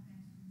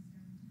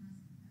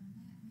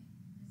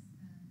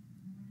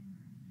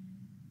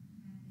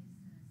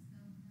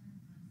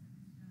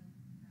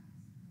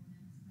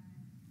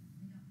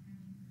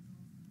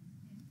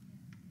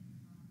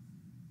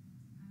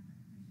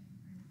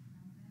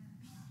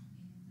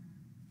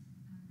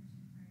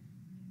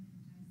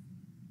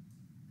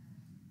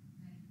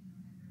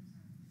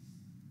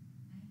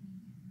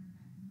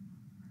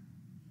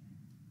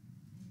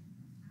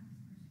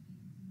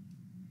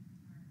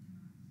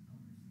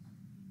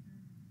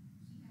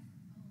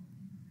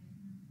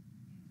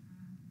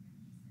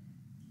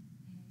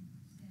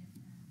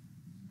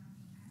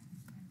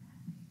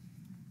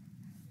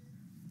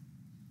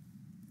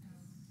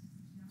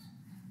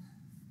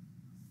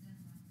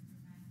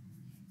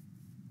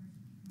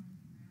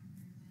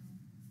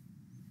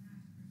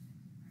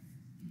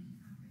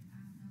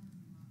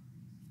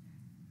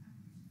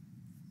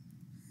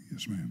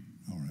 Yes, ma'am.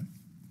 All right.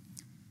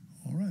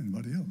 All right.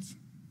 Anybody else?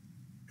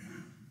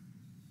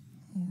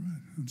 All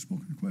right.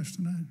 Unspoken request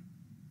tonight?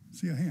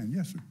 See a hand.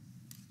 Yes, sir.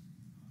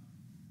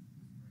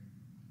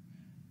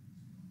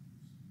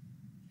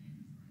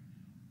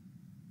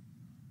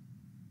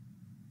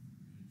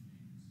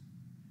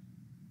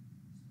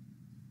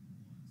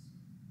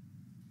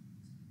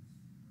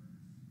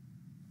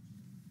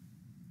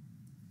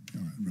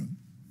 All right, brother.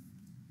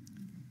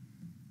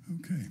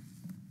 Okay.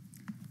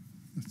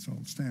 Let's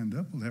all stand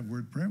up. We'll have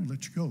word prayer. We'll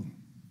let you go.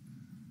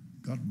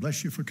 God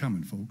bless you for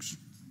coming, folks.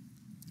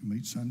 We'll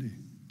meet Sunday,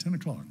 10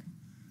 o'clock.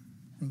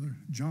 Brother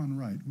John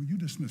Wright, will you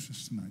dismiss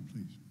us tonight,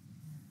 please?